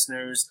casual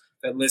listeners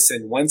that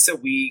listen once a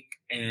week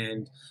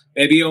and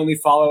maybe only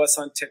follow us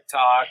on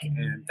TikTok,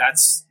 and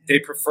they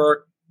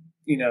prefer,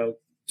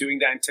 doing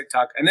that on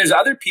TikTok. And there's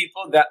other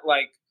people that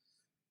like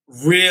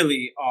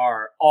really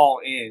are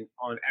all in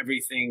on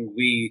everything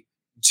we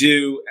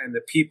do and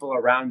the people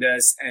around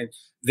us, and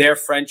their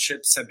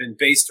friendships have been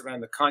based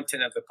around the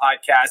content of the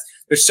podcast.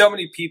 There's so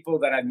many people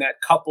that I've met,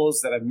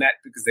 couples that I've met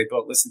because they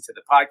both listen to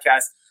the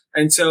podcast.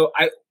 And so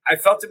I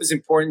felt it was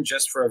important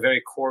just for a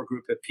very core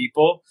group of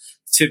people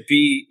to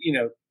be,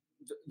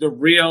 the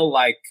real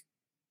like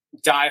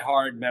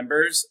diehard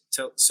members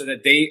so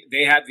that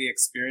they have the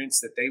experience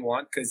that they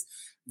want, because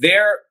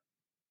they'll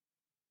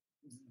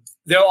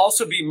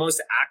also be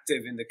most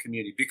active in the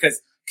community,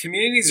 because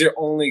communities are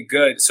only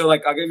good. So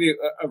like, I'll give you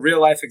a real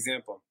life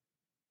example.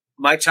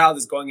 My child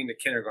is going into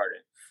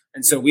kindergarten.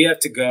 And so we have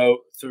to go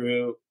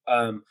through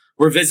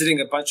we're visiting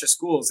a bunch of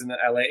schools in the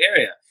LA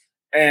area,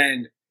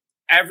 and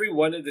every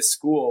one of the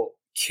school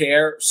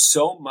care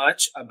so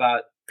much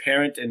about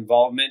parent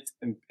involvement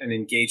and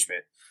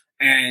engagement.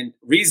 And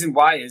reason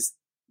why is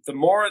the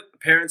more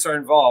parents are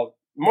involved,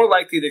 the more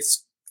likely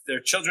their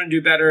children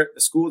do better,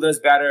 the school does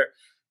better,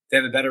 they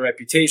have a better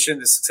reputation,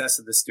 the success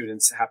of the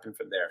students happen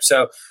from there.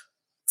 So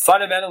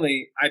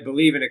fundamentally, I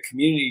believe in a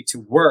community to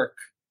work,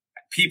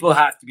 people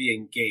have to be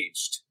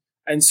engaged.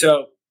 And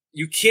so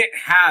you can't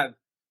have,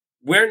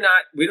 we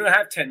don't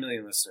have 10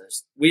 million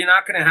listeners. We're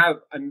not going to have,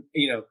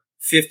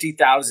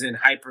 50,000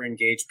 hyper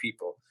engaged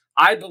people.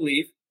 I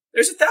believe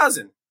there's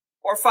 1,000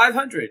 or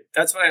 500.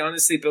 That's what I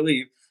honestly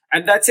believe.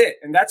 And that's it.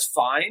 And that's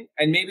fine.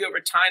 And maybe over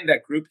time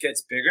that group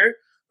gets bigger.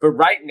 But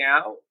right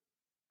now,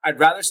 I'd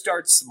rather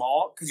start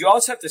small because you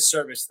also have to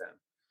service them.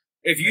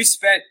 If you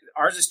spent,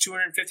 ours is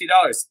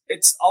 $250.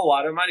 It's a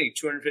lot of money,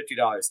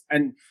 $250.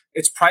 And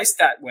it's priced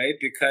that way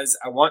because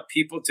I want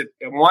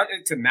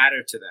it to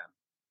matter to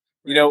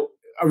them.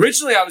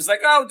 Originally I was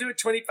like, I'll do it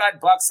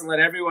 $25 and let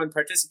everyone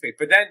participate.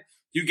 But then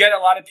you get a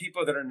lot of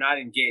people that are not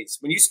engaged.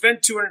 When you spend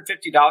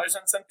 $250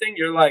 on something,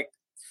 you're like,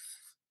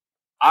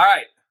 all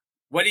right,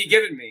 what are you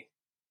giving me?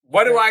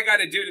 What do I got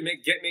to do to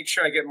make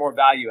sure I get more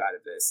value out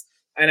of this?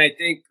 And I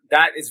think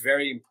that is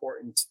very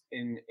important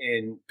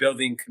in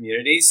building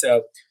community.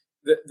 So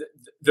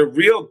the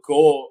real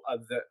goal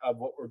of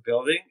what we're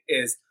building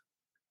is,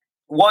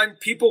 one,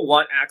 people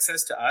want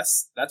access to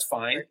us. That's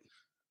fine. Right.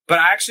 But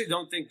I actually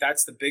don't think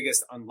that's the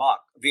biggest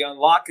unlock. The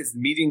unlock is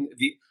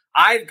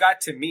I've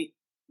got to meet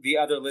the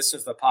other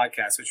listeners of the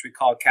podcast, which we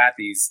call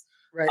Cathy's.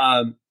 Right.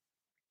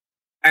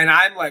 And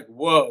I'm like,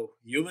 whoa,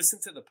 you listen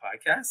to the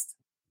podcast?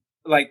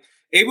 Like,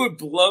 it would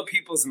blow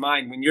people's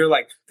mind when you're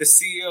like the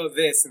CEO of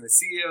this and the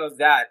CEO of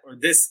that, or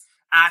this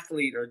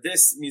athlete or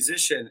this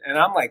musician. And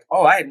I'm like,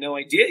 oh, I had no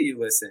idea you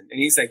listened. And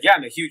he's like, yeah,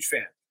 I'm a huge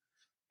fan.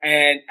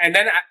 And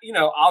then,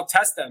 I'll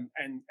test them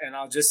and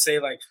I'll just say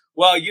like,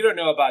 well, you don't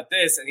know about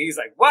this. And he's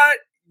like, what?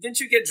 Didn't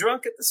you get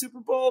drunk at the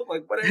Super Bowl?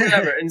 Like,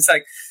 whatever. And it's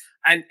like,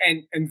 and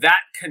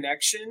that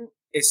connection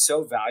is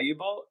so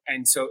valuable.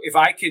 And so if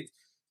I could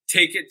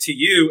take it to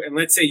you, and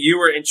let's say you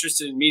were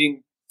interested in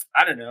meeting,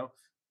 I don't know,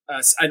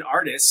 an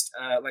artist,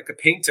 like a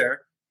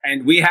painter,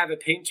 and we have a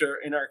painter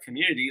in our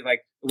community,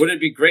 like, wouldn't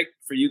it be great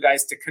for you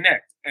guys to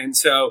connect? And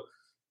so,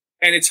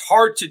 and it's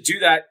hard to do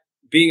that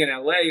being in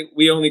LA.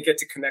 We only get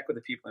to connect with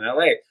the people in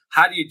LA.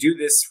 How do you do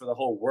this for the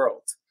whole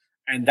world?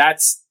 And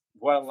that's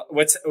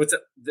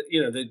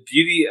the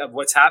beauty of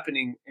what's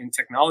happening in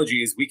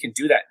technology is we can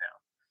do that now.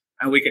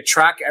 And we can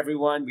track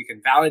everyone, we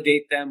can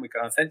validate them, we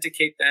can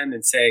authenticate them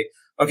and say,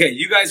 okay,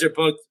 you guys are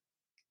both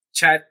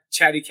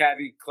Chatty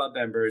Catty club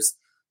members.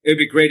 It would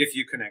be great if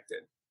you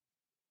connected.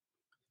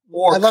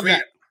 Or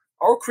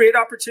create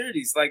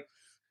opportunities. Like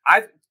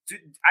I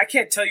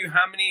can't tell you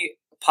how many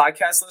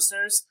podcast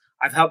listeners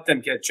I've helped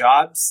them get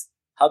jobs,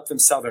 helped them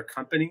sell their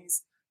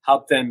companies,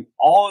 helped them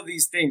all of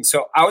these things.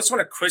 So I always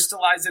want to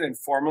crystallize it and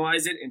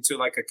formalize it into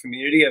like a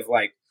community of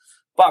like,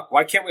 Buck,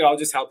 why can't we all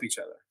just help each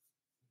other?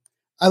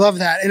 I love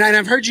that. And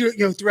I've heard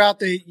you, throughout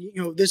this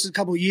is a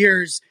couple of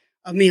years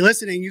of me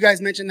listening, you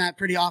guys mention that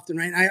pretty often,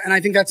 right? And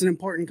I think that's an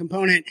important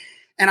component.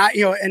 And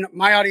and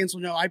my audience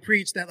will know, I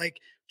preach that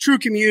like true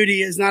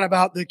community is not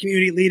about the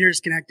community leaders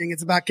connecting.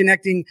 It's about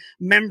connecting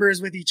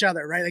members with each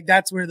other, right? Like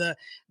that's where the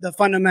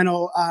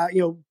fundamental,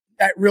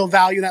 that real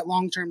value, that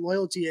long-term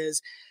loyalty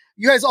is.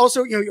 You guys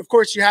also, of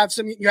course you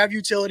have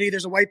utility.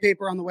 There's a white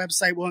paper on the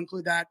website. We'll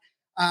include that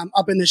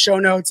up in the show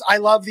notes. I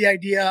love the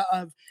idea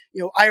of,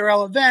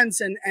 IRL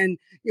events and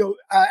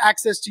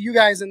access to you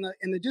guys in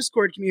the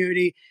Discord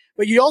community.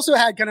 But you also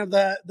had kind of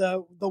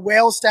the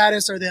whale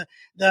status or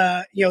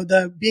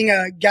the being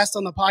a guest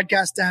on the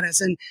podcast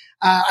status. And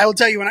I will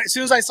tell you, as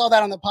soon as I saw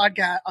that on the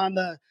podcast on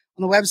the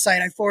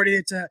website, I forwarded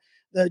it to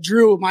the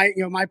Drew,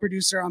 my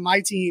producer on my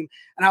team,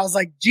 and I was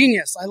like,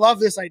 genius! I love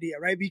this idea,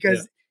 right?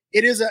 Because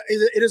it is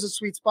a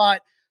sweet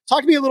spot.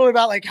 Talk to me a little bit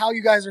about like how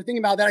you guys are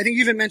thinking about that. I think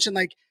you even mentioned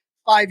like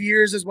 5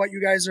 years is what you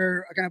guys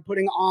are kind of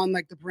putting on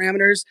like the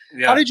parameters.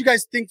 Yeah. How did you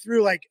guys think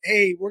through like,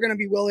 hey, we're going to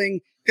be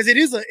willing, because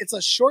it's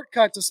a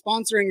shortcut to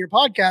sponsoring your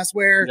podcast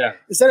where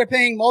instead of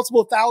paying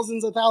multiple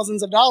thousands of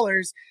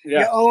dollars,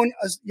 you own,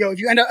 if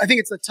you end up, I think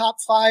it's the top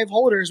 5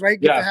 holders, right?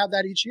 Get to have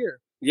that each year.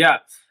 Yeah.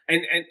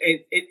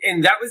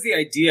 And that was the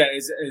idea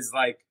is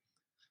like,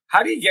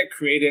 how do you get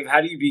creative?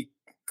 How do you be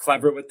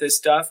clever with this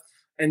stuff?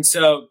 And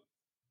so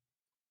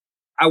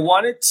I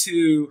wanted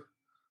to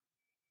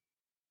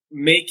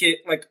make it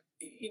like,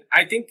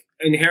 I think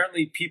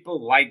inherently people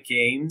like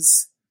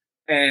games,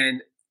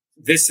 and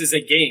this is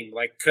a game.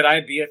 Like, could I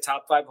be a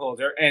top 5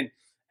 holder? And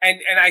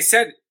I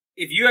said,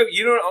 if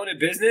you don't own a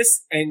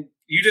business and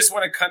you just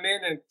want to come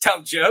in and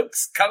tell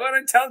jokes, come on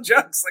and tell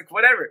jokes, like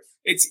whatever.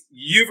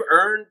 You've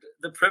earned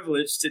the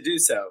privilege to do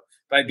so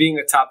by being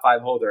a top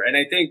 5 holder. And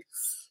I think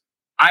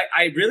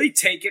I really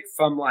take it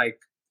from like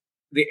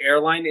the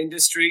airline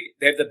industry.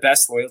 They have the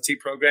best loyalty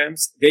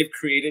programs. They've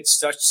created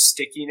such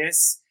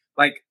stickiness.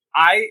 Like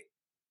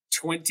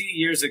 20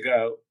 years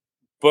ago,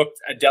 booked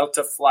a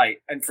Delta flight.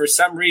 And for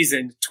some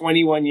reason,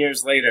 21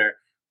 years later,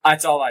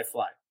 that's all I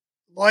fly.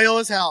 Loyal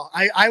as hell.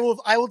 I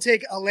will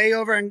take a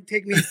layover and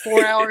take me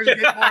 4 hours to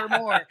get more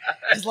and more.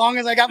 As long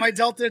as I got my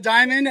Delta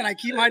Diamond and I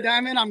keep my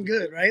Diamond, I'm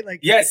good, right? Like,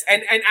 yes,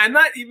 and I'm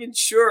not even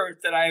sure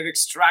that I have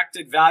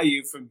extracted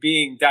value from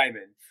being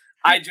Diamond.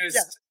 I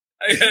just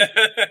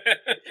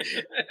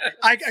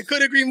I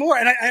could agree more.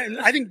 And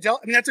I think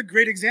that's a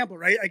great example,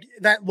 right? Like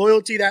that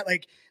loyalty,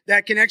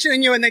 that connection,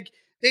 and and like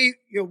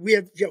we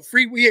have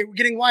free, we're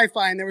getting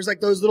Wi-Fi, and there was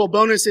like those little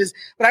bonuses.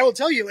 But I will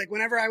tell you, like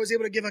whenever I was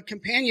able to give a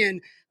companion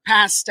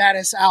pass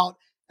status out,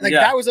 like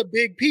that was a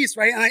big piece,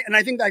 right? And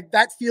I think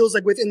that feels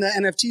like within the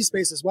NFT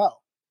space as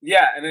well.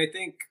 Yeah, and I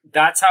think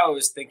that's how I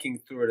was thinking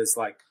through it. Is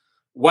like,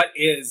 what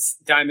is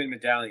Diamond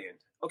Medallion?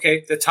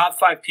 Okay, the top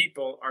 5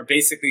 people are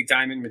basically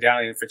Diamond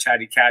Medallion for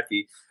Chatty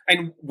Cathy.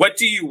 And what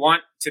do you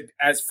want to,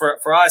 as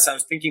for us, I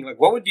was thinking like,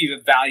 what would be the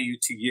value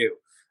to you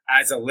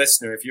as a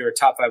listener if you're a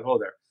top 5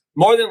 holder?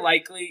 More than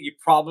likely, you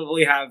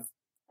probably are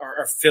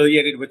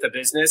affiliated with a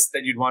business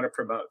that you'd want to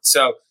promote.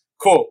 So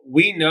cool.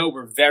 We know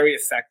we're very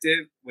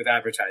effective with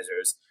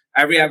advertisers.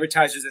 Every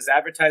advertiser that's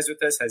advertised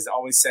with us has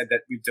always said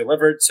that we've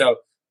delivered. So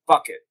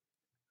fuck it.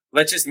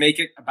 Let's just make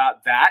it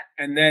about that.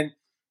 And then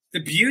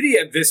the beauty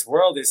of this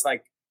world is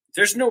like,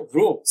 there's no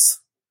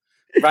rules,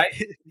 right?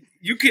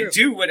 You can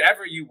do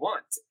whatever you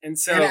want. And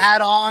so and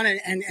add on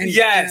and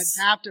yes.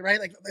 and adapt it, right?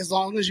 Like as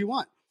long as you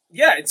want.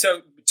 Yeah. And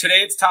so today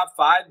it's top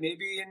 5,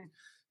 maybe in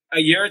a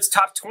year it's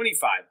top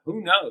 25.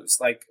 Who knows?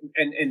 Like,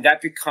 and that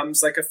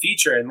becomes like a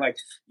feature. And like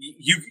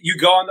you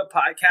go on the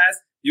podcast,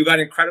 you got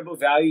incredible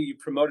value. You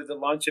promoted the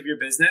launch of your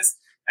business.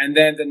 And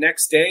then the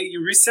next day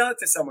you resell it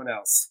to someone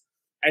else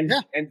and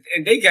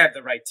they get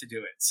the right to do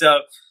it.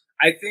 So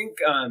I think,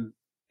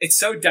 it's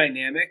so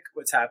dynamic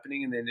what's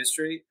happening in the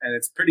industry, and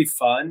it's pretty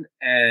fun.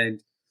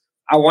 And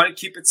I want to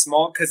keep it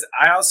small because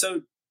I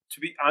also, to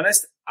be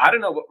honest, I don't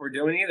know what we're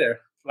doing either.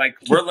 Like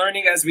we're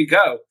learning as we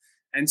go.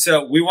 And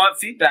so we want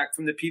feedback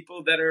from the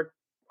people that are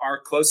our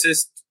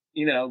closest,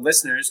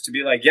 listeners to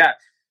be like, yeah,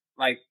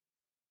 like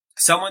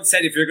someone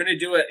said, if you're going to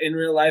do an in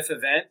real life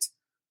event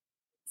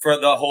for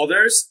the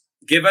holders,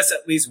 give us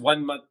at least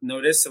 1 month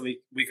notice so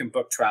we can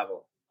book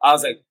travel. I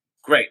was like,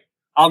 great.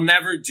 I'll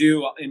never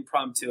do an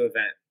impromptu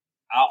event.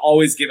 I'll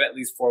always give at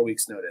least 4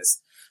 weeks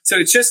notice. So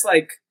it's just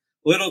like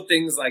little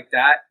things like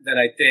that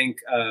I think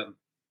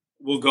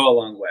will go a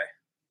long way.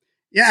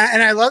 Yeah.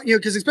 And I love,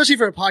 because especially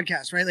for a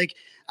podcast, right? Like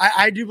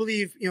I do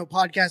believe,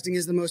 podcasting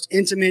is the most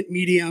intimate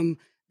medium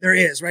there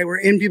is, right? We're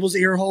in people's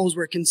ear holes.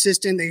 We're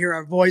consistent. They hear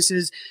our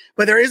voices,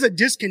 but there is a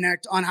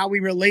disconnect on how we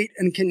relate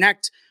and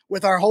connect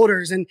with our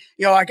holders. And,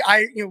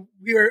 I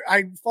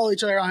follow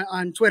each other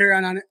on Twitter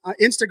and on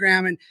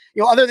Instagram, and,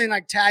 other than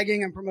like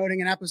tagging and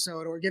promoting an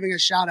episode or giving a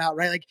shout out,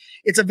 right? Like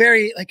it's a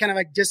very like kind of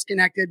like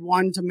disconnected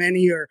one to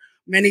many or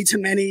many to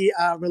many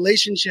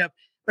relationship,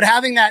 but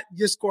having that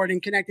Discord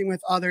and connecting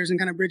with others and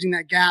kind of bridging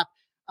that gap,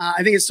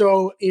 I think is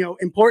so,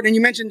 important. And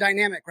you mentioned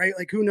dynamic, right?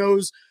 Like who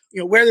knows,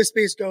 where the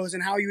space goes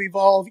and how you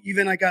evolve,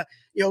 even like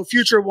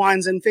future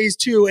ones and phase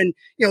 2. And,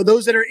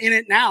 those that are in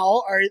it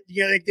now are,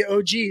 like the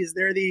OGs.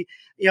 They're the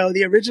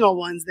original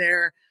ones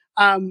there.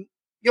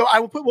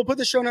 We'll put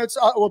the show notes,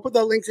 we'll put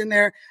the links in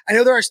there. I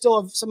know there are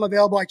still some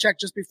available. I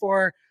checked just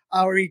before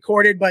we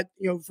recorded, but,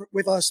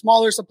 with a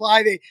smaller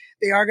supply,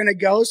 they are going to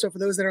go. So for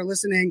those that are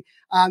listening,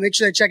 make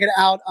sure to check it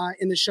out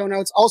in the show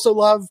notes. Also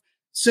love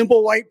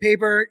simple white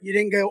paper. You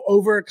didn't go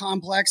over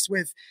complex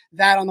with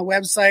that on the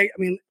website. I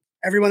mean,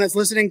 everyone that's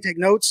listening, take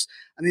notes.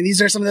 I mean,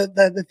 these are some of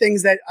the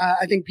things that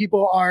I think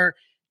people are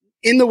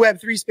in the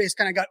Web3 space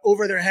kind of got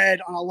over their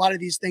head on a lot of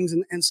these things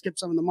and skipped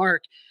some of the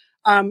mark.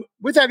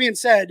 With that being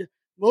said,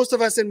 most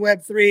of us in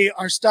Web3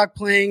 are stuck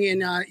playing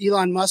in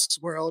Elon Musk's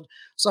world.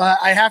 So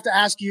I have to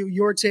ask you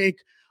your take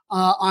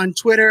on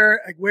Twitter,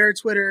 like where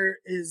Twitter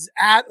is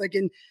at. Like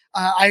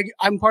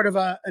I'm part of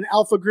an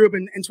alpha group,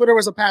 and Twitter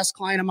was a past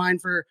client of mine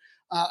for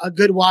a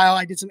good while.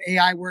 I did some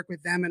AI work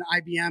with them and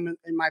IBM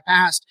in my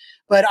past,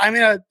 but I'm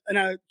in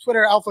a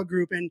Twitter alpha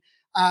group, and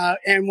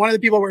one of the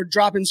people were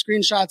dropping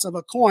screenshots of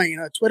a coin,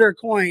 a Twitter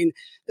coin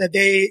that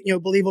they,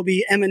 believe will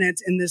be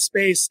eminent in this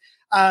space.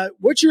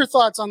 What's your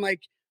thoughts on like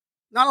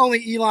not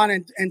only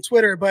Elon and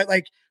Twitter, but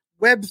like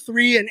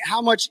Web3 and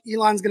how much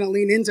Elon's going to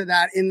lean into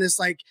that in this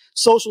like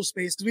social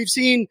space? Because we've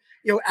seen,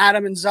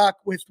 Adam and Zuck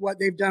with what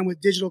they've done with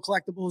digital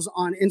collectibles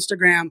on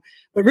Instagram,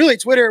 but really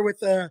Twitter with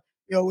the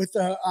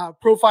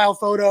profile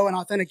photo and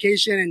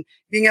authentication and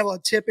being able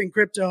to tip in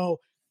crypto.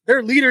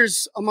 They're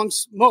leaders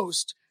amongst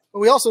most, but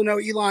we also know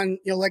Elon,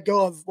 let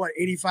go of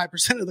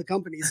 85% of the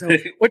company. So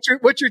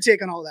what's your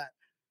take on all that?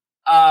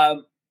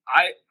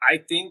 I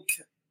think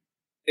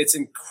it's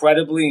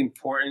incredibly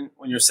important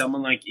when you're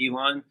someone like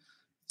Elon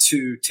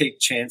to take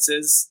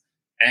chances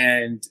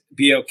and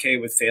be okay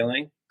with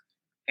failing.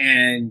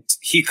 And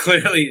he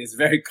clearly is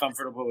very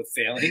comfortable with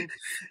failing.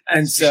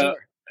 And so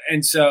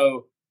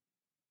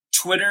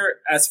Twitter,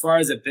 as far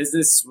as a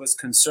business was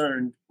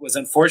concerned, was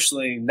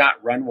unfortunately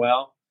not run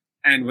well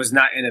and was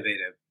not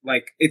innovative.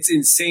 Like, it's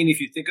insane. If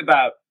you think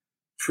about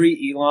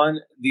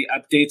pre-Elon, the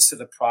updates to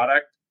the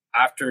product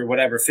after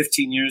whatever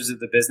 15 years of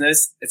the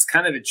business, it's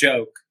kind of a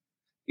joke,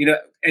 you know.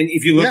 And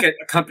if you look at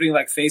a company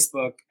like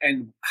Facebook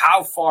and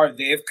how far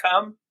they've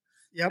come,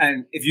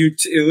 and if you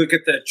look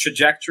at the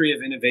trajectory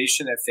of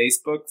innovation at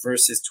Facebook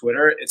versus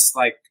Twitter, it's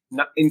like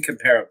not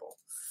incomparable.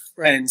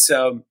 Right. And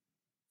so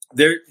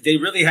they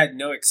really had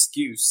no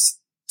excuse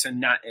to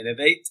not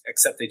innovate,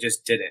 except they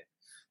just didn't.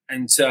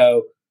 And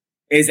so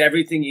is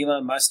everything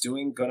Elon Musk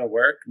doing going to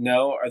work?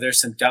 No. Are there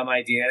some dumb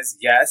ideas?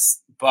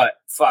 Yes. But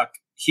fuck,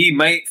 he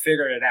might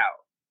figure it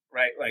out,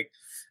 right? Like,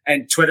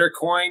 and Twitter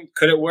coin,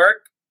 could it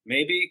work?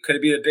 Maybe. Could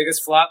it be the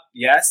biggest flop?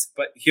 Yes.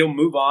 But he'll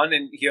move on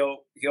and he'll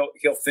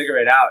figure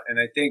it out. And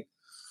I think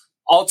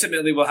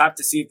ultimately we'll have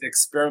to see if the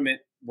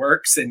experiment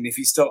works and if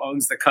he still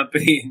owns the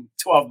company in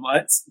 12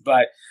 months.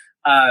 But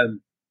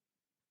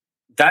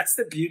that's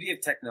the beauty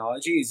of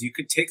technology, is you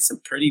could take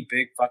some pretty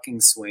big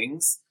fucking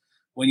swings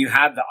when you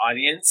have the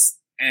audience,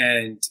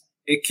 and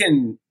it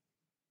can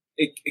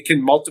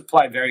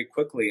multiply very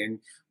quickly. And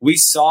we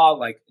saw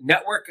like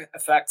network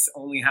effects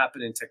only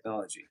happen in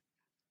technology.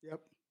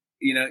 Yep.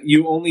 You know,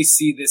 you only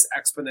see this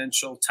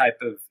exponential type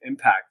of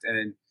impact.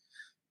 And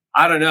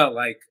I don't know,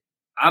 like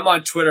I'm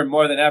on Twitter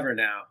more than ever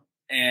now,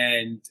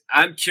 and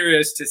I'm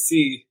curious to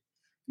see,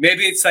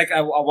 maybe it's like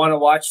I want to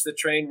watch the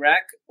train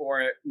wreck,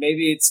 or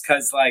maybe it's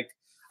because like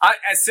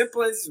as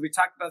simple as we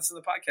talked about this in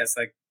the podcast,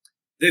 like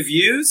the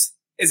views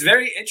is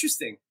very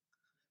interesting.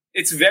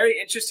 It's very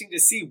interesting to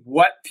see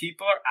what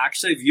people are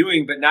actually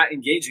viewing but not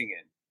engaging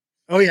in.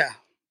 Oh yeah.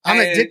 I'm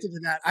addicted to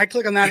that. I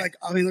click on that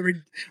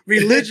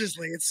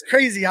religiously. It's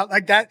crazy how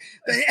like that,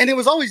 and it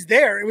was always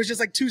there. It was just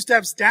like 2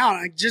 steps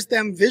down. Like just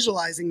them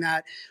visualizing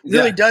that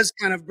really does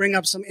kind of bring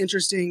up some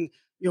interesting,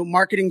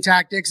 marketing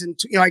tactics. And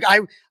like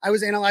I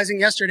was analyzing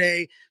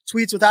yesterday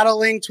tweets without a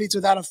link, tweets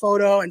without a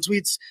photo, and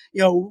tweets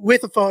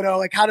with a photo.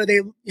 Like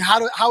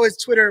how is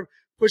Twitter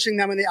pushing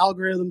them in the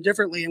algorithm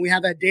differently? And we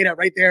have that data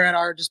right there at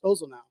our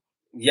disposal now.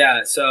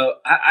 Yeah. So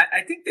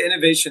I think the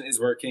innovation is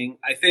working.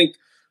 I think,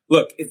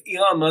 look, if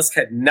Elon Musk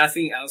had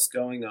nothing else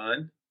going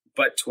on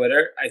but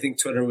Twitter, I think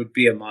Twitter would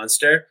be a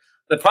monster.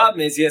 The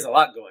problem is he has a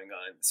lot going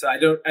on. So I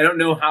don't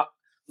know how,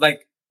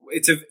 like,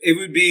 it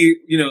would be,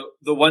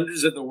 the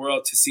wonders of the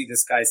world to see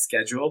this guy's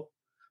schedule.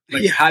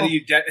 Like, how do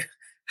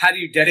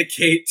you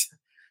dedicate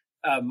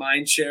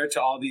mind share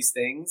to all these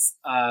things?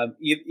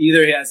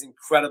 Either he has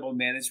incredible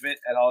management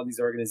at all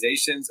these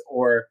organizations,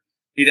 or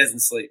he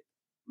doesn't sleep.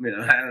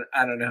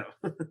 I don't know.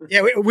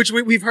 Yeah, which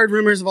we've heard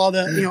rumors of all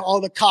the all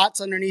the cots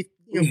underneath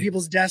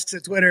people's desks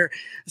at Twitter.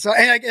 So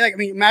I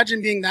mean,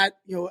 imagine being that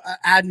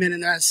admin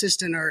and that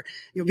assistant, or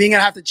being able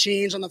to have to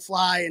change on the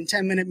fly in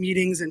 10-minute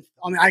meetings. And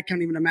I mean, I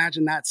can't even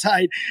imagine that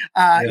side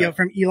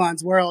from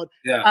Elon's world.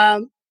 Yeah.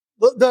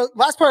 The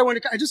last part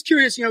I'm just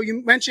curious.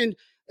 You mentioned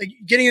like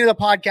getting into the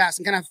podcast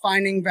and kind of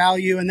finding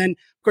value, and then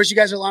of course you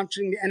guys are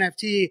launching the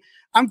NFT.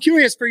 I'm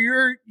curious for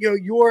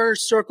your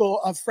circle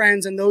of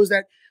friends and those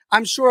that.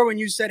 I'm sure when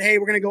you said, "Hey,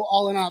 we're going to go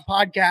all in on a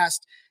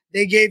podcast,"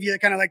 they gave you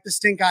kind of like the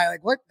stink eye,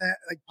 like, "What?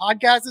 Like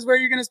podcast is where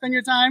you're going to spend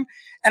your time?"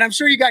 And I'm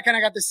sure you got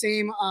the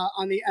same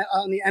on the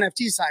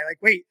NFT side. Like,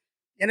 wait,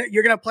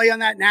 you're going to play on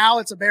that now?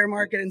 It's a bear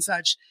market and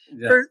such.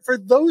 Yeah. For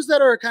those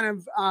that are kind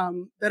of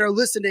that are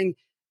listening,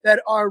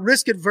 that are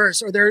risk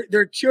adverse, or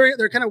they're curious,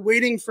 they're kind of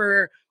waiting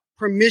for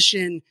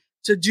permission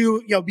to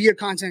do be a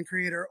content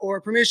creator, or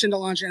permission to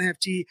launch an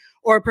NFT,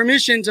 or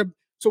permission to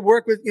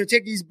work with,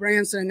 take these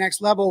brands to the next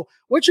level.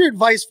 What's your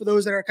advice for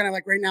those that are kind of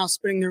like right now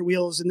spinning their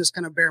wheels in this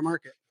kind of bear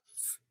market?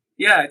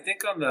 Yeah, I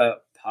think on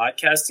the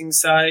podcasting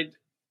side,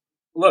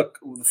 look,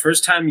 the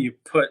first time you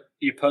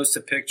post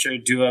a picture,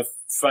 do a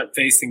front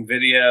facing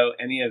video,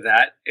 any of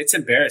that, it's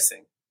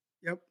embarrassing.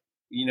 Yep.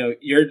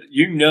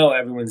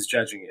 Everyone's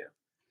judging you.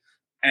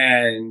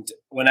 And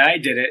when I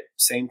did it,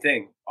 same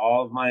thing.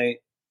 All of my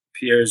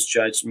peers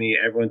judged me.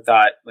 Everyone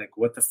thought like,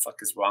 what the fuck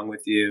is wrong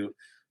with you?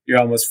 You're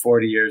almost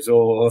 40 years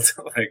old.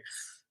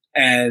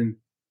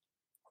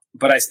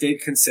 But I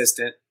stayed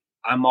consistent.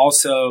 I'm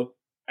also,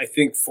 I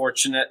think,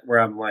 fortunate where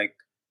I'm like,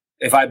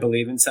 if I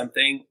believe in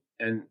something,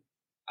 and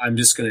I'm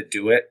just going to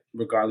do it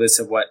regardless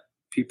of what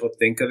people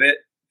think of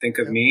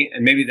me.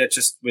 And maybe that's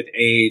just with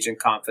age and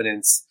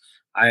confidence.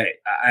 I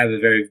have a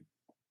very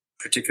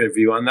particular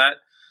view on that.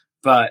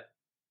 But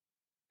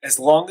as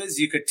long as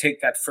you could take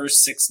that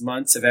first 6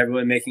 months of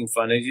everyone making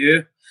fun of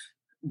you,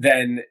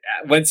 then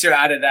once you're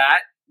out of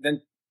that,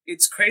 then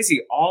it's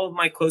crazy. All of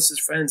my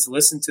closest friends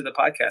listen to the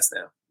podcast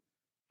now.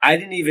 I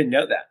didn't even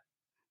know that.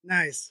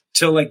 Nice.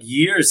 Till like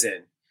years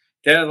in.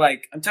 They're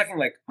like, I'm talking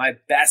like my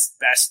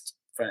best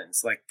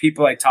friends, like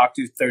people I talk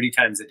to 30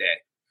 times a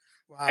day.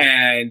 Wow.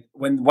 And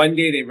when one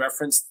day they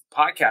referenced the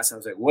podcast, I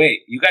was like,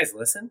 wait, you guys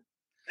listen?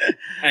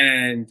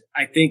 And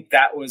I think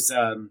that was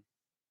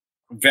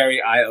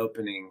very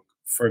eye-opening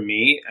for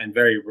me and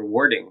very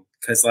rewarding,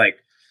 because like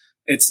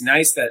it's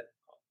nice that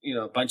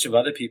a bunch of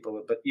other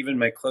people, but even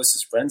my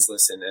closest friends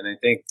listen. And I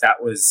think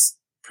that was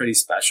pretty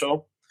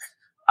special.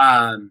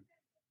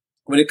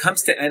 When it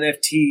comes to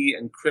NFT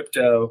and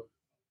crypto,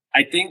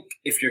 I think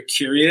if you're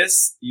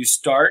curious, you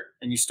start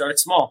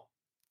small.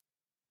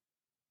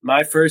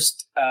 My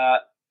first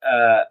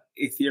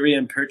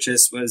Ethereum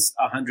purchase was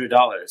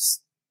 $100,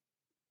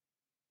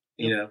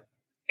 8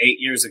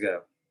 years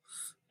ago.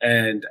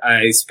 And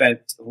I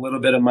spent a little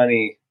bit of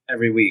money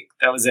every week.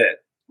 That was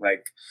it.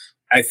 Like,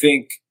 I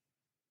think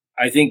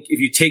if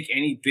you take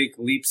any big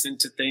leaps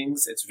into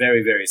things, it's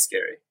very, very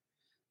scary.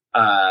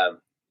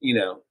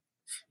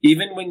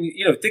 Even when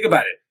think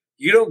about it,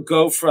 you don't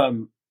go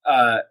from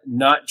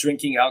not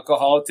drinking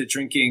alcohol to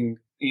drinking,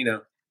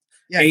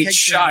 8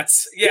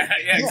 shots. Yeah,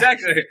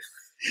 exactly.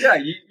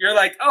 Yeah, you're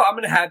like, oh, I'm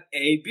gonna have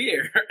a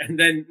beer, and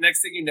then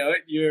next thing you know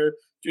it, you're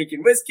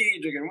drinking whiskey,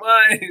 you're drinking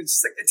wine. It's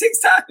just like it takes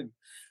time.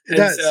 It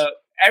does. So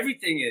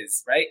everything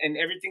is right, and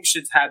everything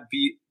should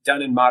be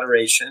done in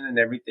moderation, and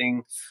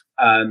everything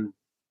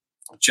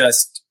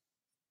just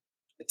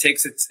it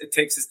takes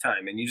its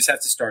time, and you just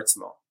have to start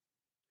small.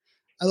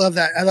 I love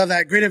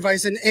that. Great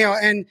advice. And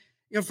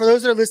for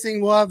those that are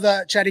listening, we'll have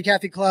the Chatty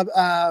Cathy Club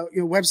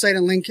website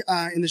and link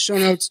in the show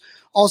notes.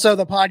 Also,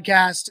 the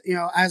podcast.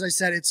 As I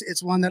said,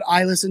 it's one that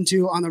I listen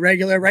to on the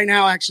regular. Right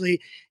now, actually,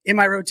 in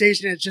my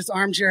rotation, it's just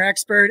Armchair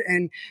Expert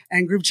and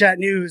Group Chat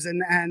News,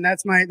 and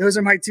those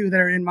are my two that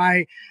are in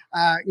my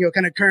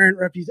kind of current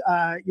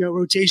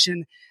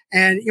rotation.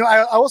 And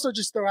I also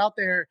just throw out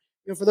there,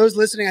 for those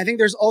listening, I think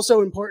there's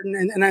also important,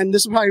 and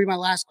this will probably be my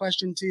last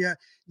question to you,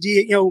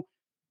 D.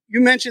 You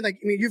mentioned,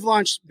 you've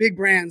launched big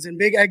brands and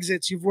big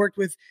exits. You've worked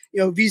with,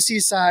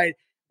 VC side,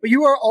 but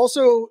you are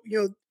also,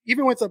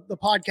 even with the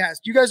podcast,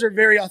 you guys are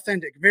very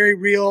authentic, very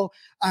real.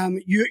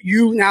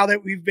 You now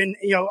that we've been,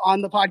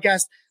 on the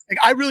podcast,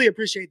 I really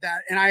appreciate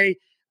that. And I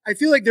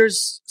feel like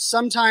there's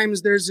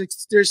sometimes there's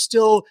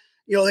still,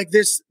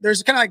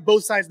 there's kind of like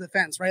both sides of the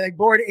fence, right? Like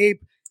Bored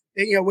Ape,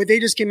 what they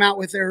just came out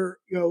with their,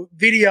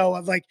 video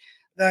of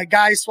the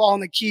guy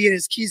swallowing the key and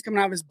his keys coming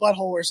out of his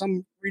butthole or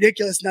some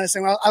ridiculousness.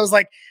 And I was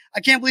like, I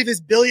can't believe this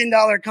 $1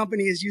 billion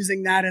company is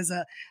using that as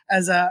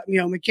a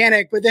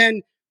mechanic. But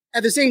then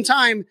at the same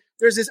time,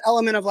 there's this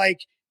element of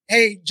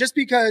hey, just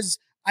because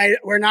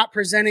we're not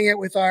presenting it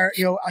with our,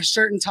 a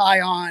shirt and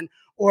tie on,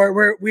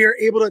 or we are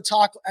able to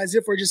talk as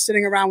if we're just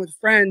sitting around with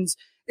friends,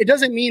 it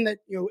doesn't mean that,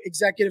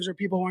 executives or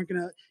people aren't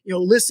going to,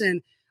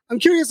 listen. I'm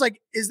curious, do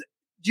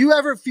you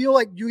ever feel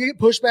like you get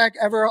pushback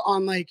ever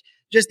on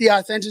just the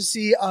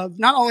authenticity of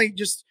not only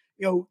just,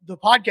 the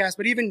podcast,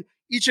 but even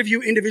each of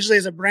you individually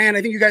as a brand?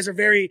 I think you guys are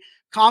very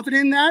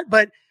confident in that,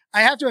 but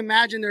I have to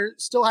imagine there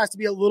still has to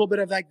be a little bit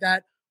of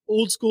that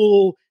old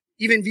school,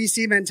 even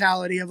VC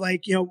mentality of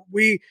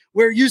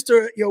we're used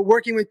to,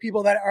 working with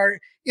people that are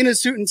in a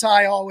suit and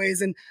tie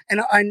always and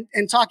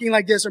talking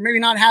like this, or maybe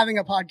not having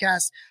a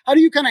podcast. How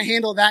do you kind of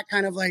handle that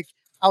kind of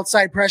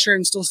outside pressure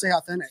and still stay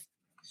authentic?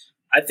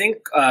 I think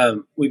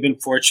we've been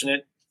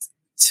fortunate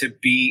to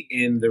be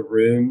in the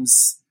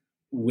rooms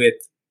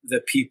with the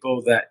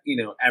people that,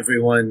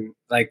 everyone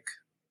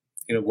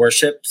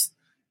worships.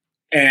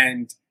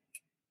 And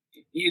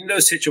in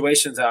those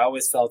situations, I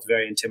always felt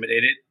very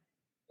intimidated.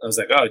 I was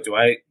like, oh,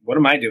 what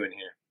am I doing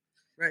here?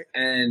 Right.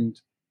 And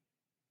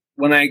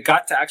when I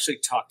got to actually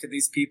talk to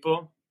these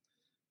people,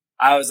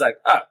 I was like,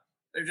 oh,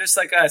 they're just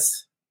like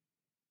us.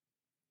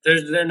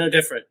 They're no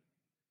different.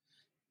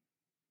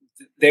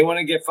 They want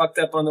to get fucked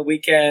up on the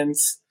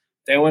weekends.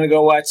 They want to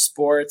go watch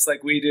sports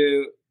like we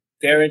do.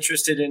 They're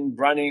interested in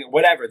running,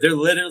 whatever.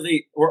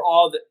 We're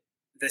all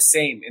the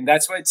same. And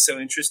that's why it's so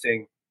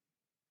interesting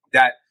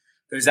that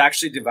there's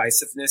actually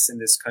divisiveness in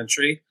this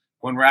country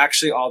when we're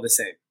actually all the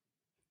same.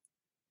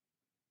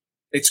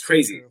 It's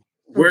crazy.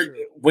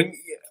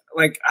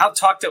 I'll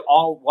talk to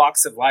all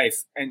walks of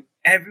life, and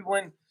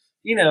everyone,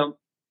 and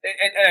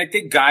I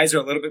think guys are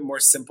a little bit more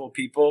simple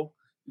people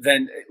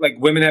than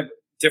women have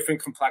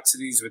different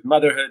complexities with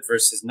motherhood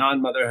versus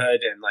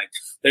non-motherhood. And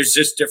there's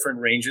just different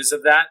ranges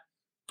of that.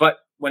 But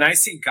when I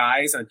see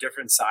guys on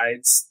different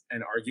sides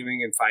and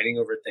arguing and fighting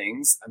over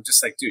things, I'm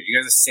just like, dude, you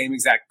guys are the same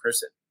exact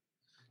person.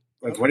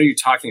 What are you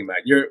talking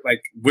about? You're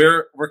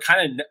we're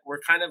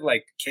kind of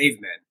like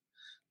cavemen,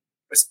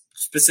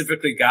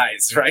 specifically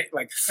guys, right?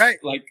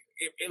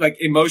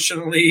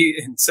 Emotionally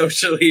and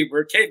socially,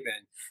 we're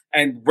cavemen.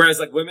 And whereas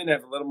women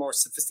have a little more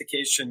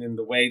sophistication in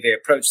the way they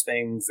approach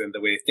things and the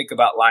way they think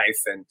about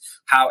life and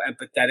how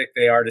empathetic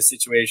they are to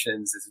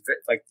situations,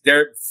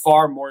 they're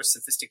far more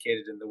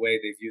sophisticated in the way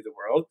they view the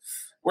world.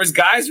 Whereas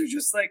guys are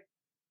just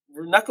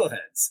we're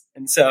knuckleheads.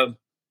 And so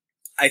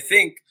I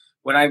think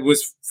when I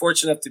was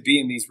fortunate enough to be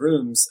in these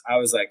rooms, I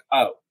was like,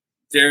 oh,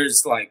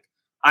 there's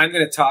I'm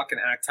going to talk and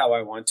act how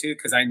I want to,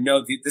 because I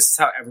know this is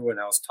how everyone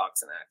else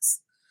talks and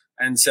acts.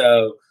 And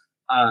so,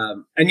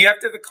 and you have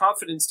to have the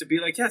confidence to be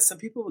yeah, some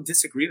people will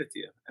disagree with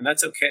you, and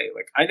that's okay.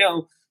 I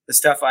know the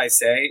stuff I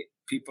say,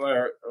 people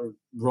are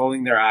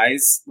rolling their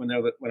eyes when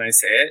I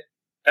say it.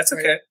 That's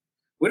okay. Right.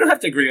 We don't have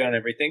to agree on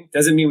everything.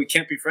 Doesn't mean we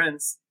can't be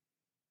friends.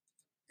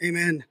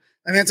 Amen.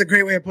 I mean, that's a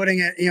great way of putting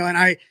it. And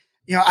I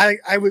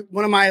would,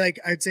 one of my,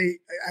 I'd say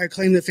I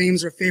claim the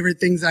fames or favorite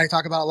things that I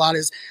talk about a lot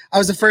is I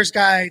was the first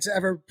guy to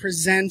ever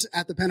present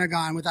at the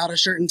Pentagon without a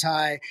shirt and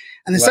tie.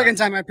 And the second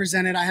time I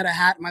presented, I had a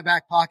hat in my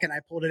back pocket and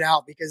I pulled it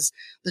out because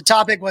the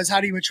topic was, how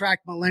do you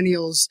attract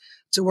millennials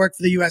to work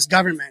for the U.S.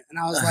 government. And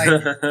I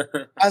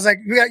was like,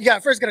 you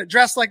got first got to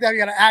dress like that. You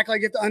got to act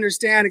like you have to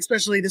understand,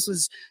 especially this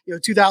was,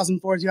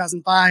 2004,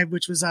 2005,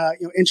 which was a,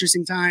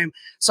 interesting time.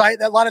 So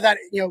a lot of that,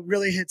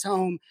 really hits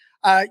home.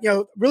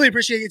 Really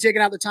appreciate you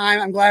taking out the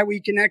time. I'm glad we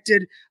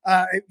connected,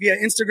 via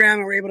Instagram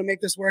and we're able to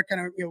make this work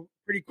kind of,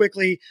 pretty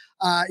quickly,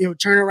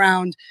 turn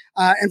around.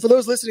 And for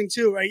those listening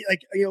too, right?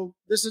 Like,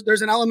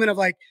 there's an element of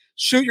like,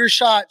 shoot your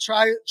shot,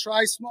 try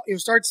small,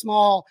 start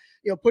small,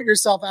 put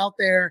yourself out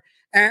there.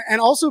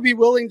 And also be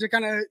willing to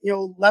kind of,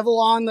 level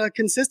on the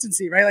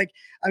consistency, right? Like,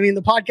 I mean,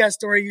 the podcast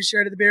story you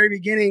shared at the very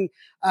beginning,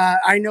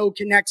 I know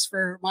connects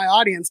for my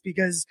audience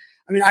because,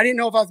 I mean, I didn't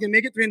know if I was going to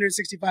make it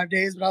 365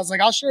 days, but I was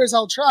like, I'll sure as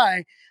hell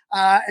try.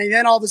 And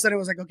then all of a sudden it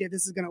was like, okay,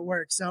 this is going to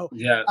work. So,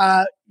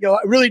 I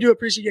really do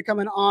appreciate you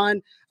coming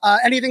on.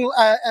 Anything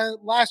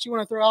last you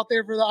want to throw out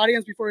there for the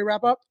audience before we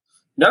wrap up?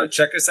 No,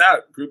 check us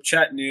out. Group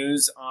Chat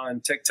News on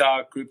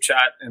TikTok, Group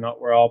Chat, and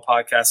where all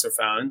podcasts are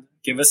found.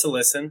 Give us a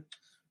listen.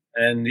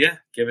 And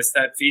give us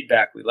that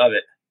feedback. We love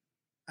it.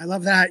 I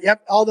love that.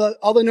 Yep. All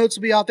the notes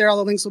will be out there. All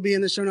the links will be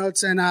in the show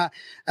notes. And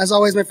as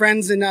always, my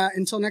friends, and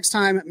until next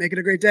time, make it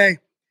a great day.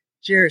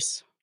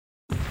 Cheers.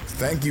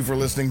 Thank you for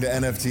listening to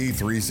NFT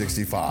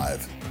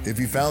 365. If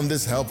you found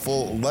this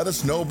helpful, let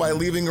us know by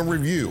leaving a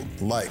review,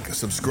 like,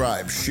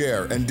 subscribe,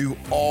 share, and do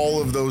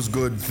all of those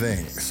good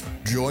things.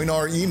 Join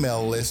our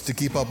email list to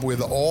keep up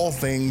with all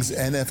things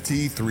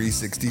NFT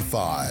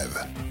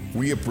 365.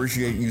 We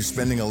appreciate you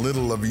spending a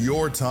little of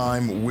your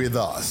time with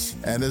us.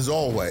 And as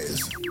always,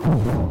 This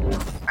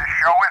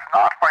show is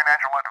not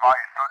financial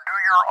advice, so do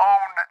your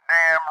own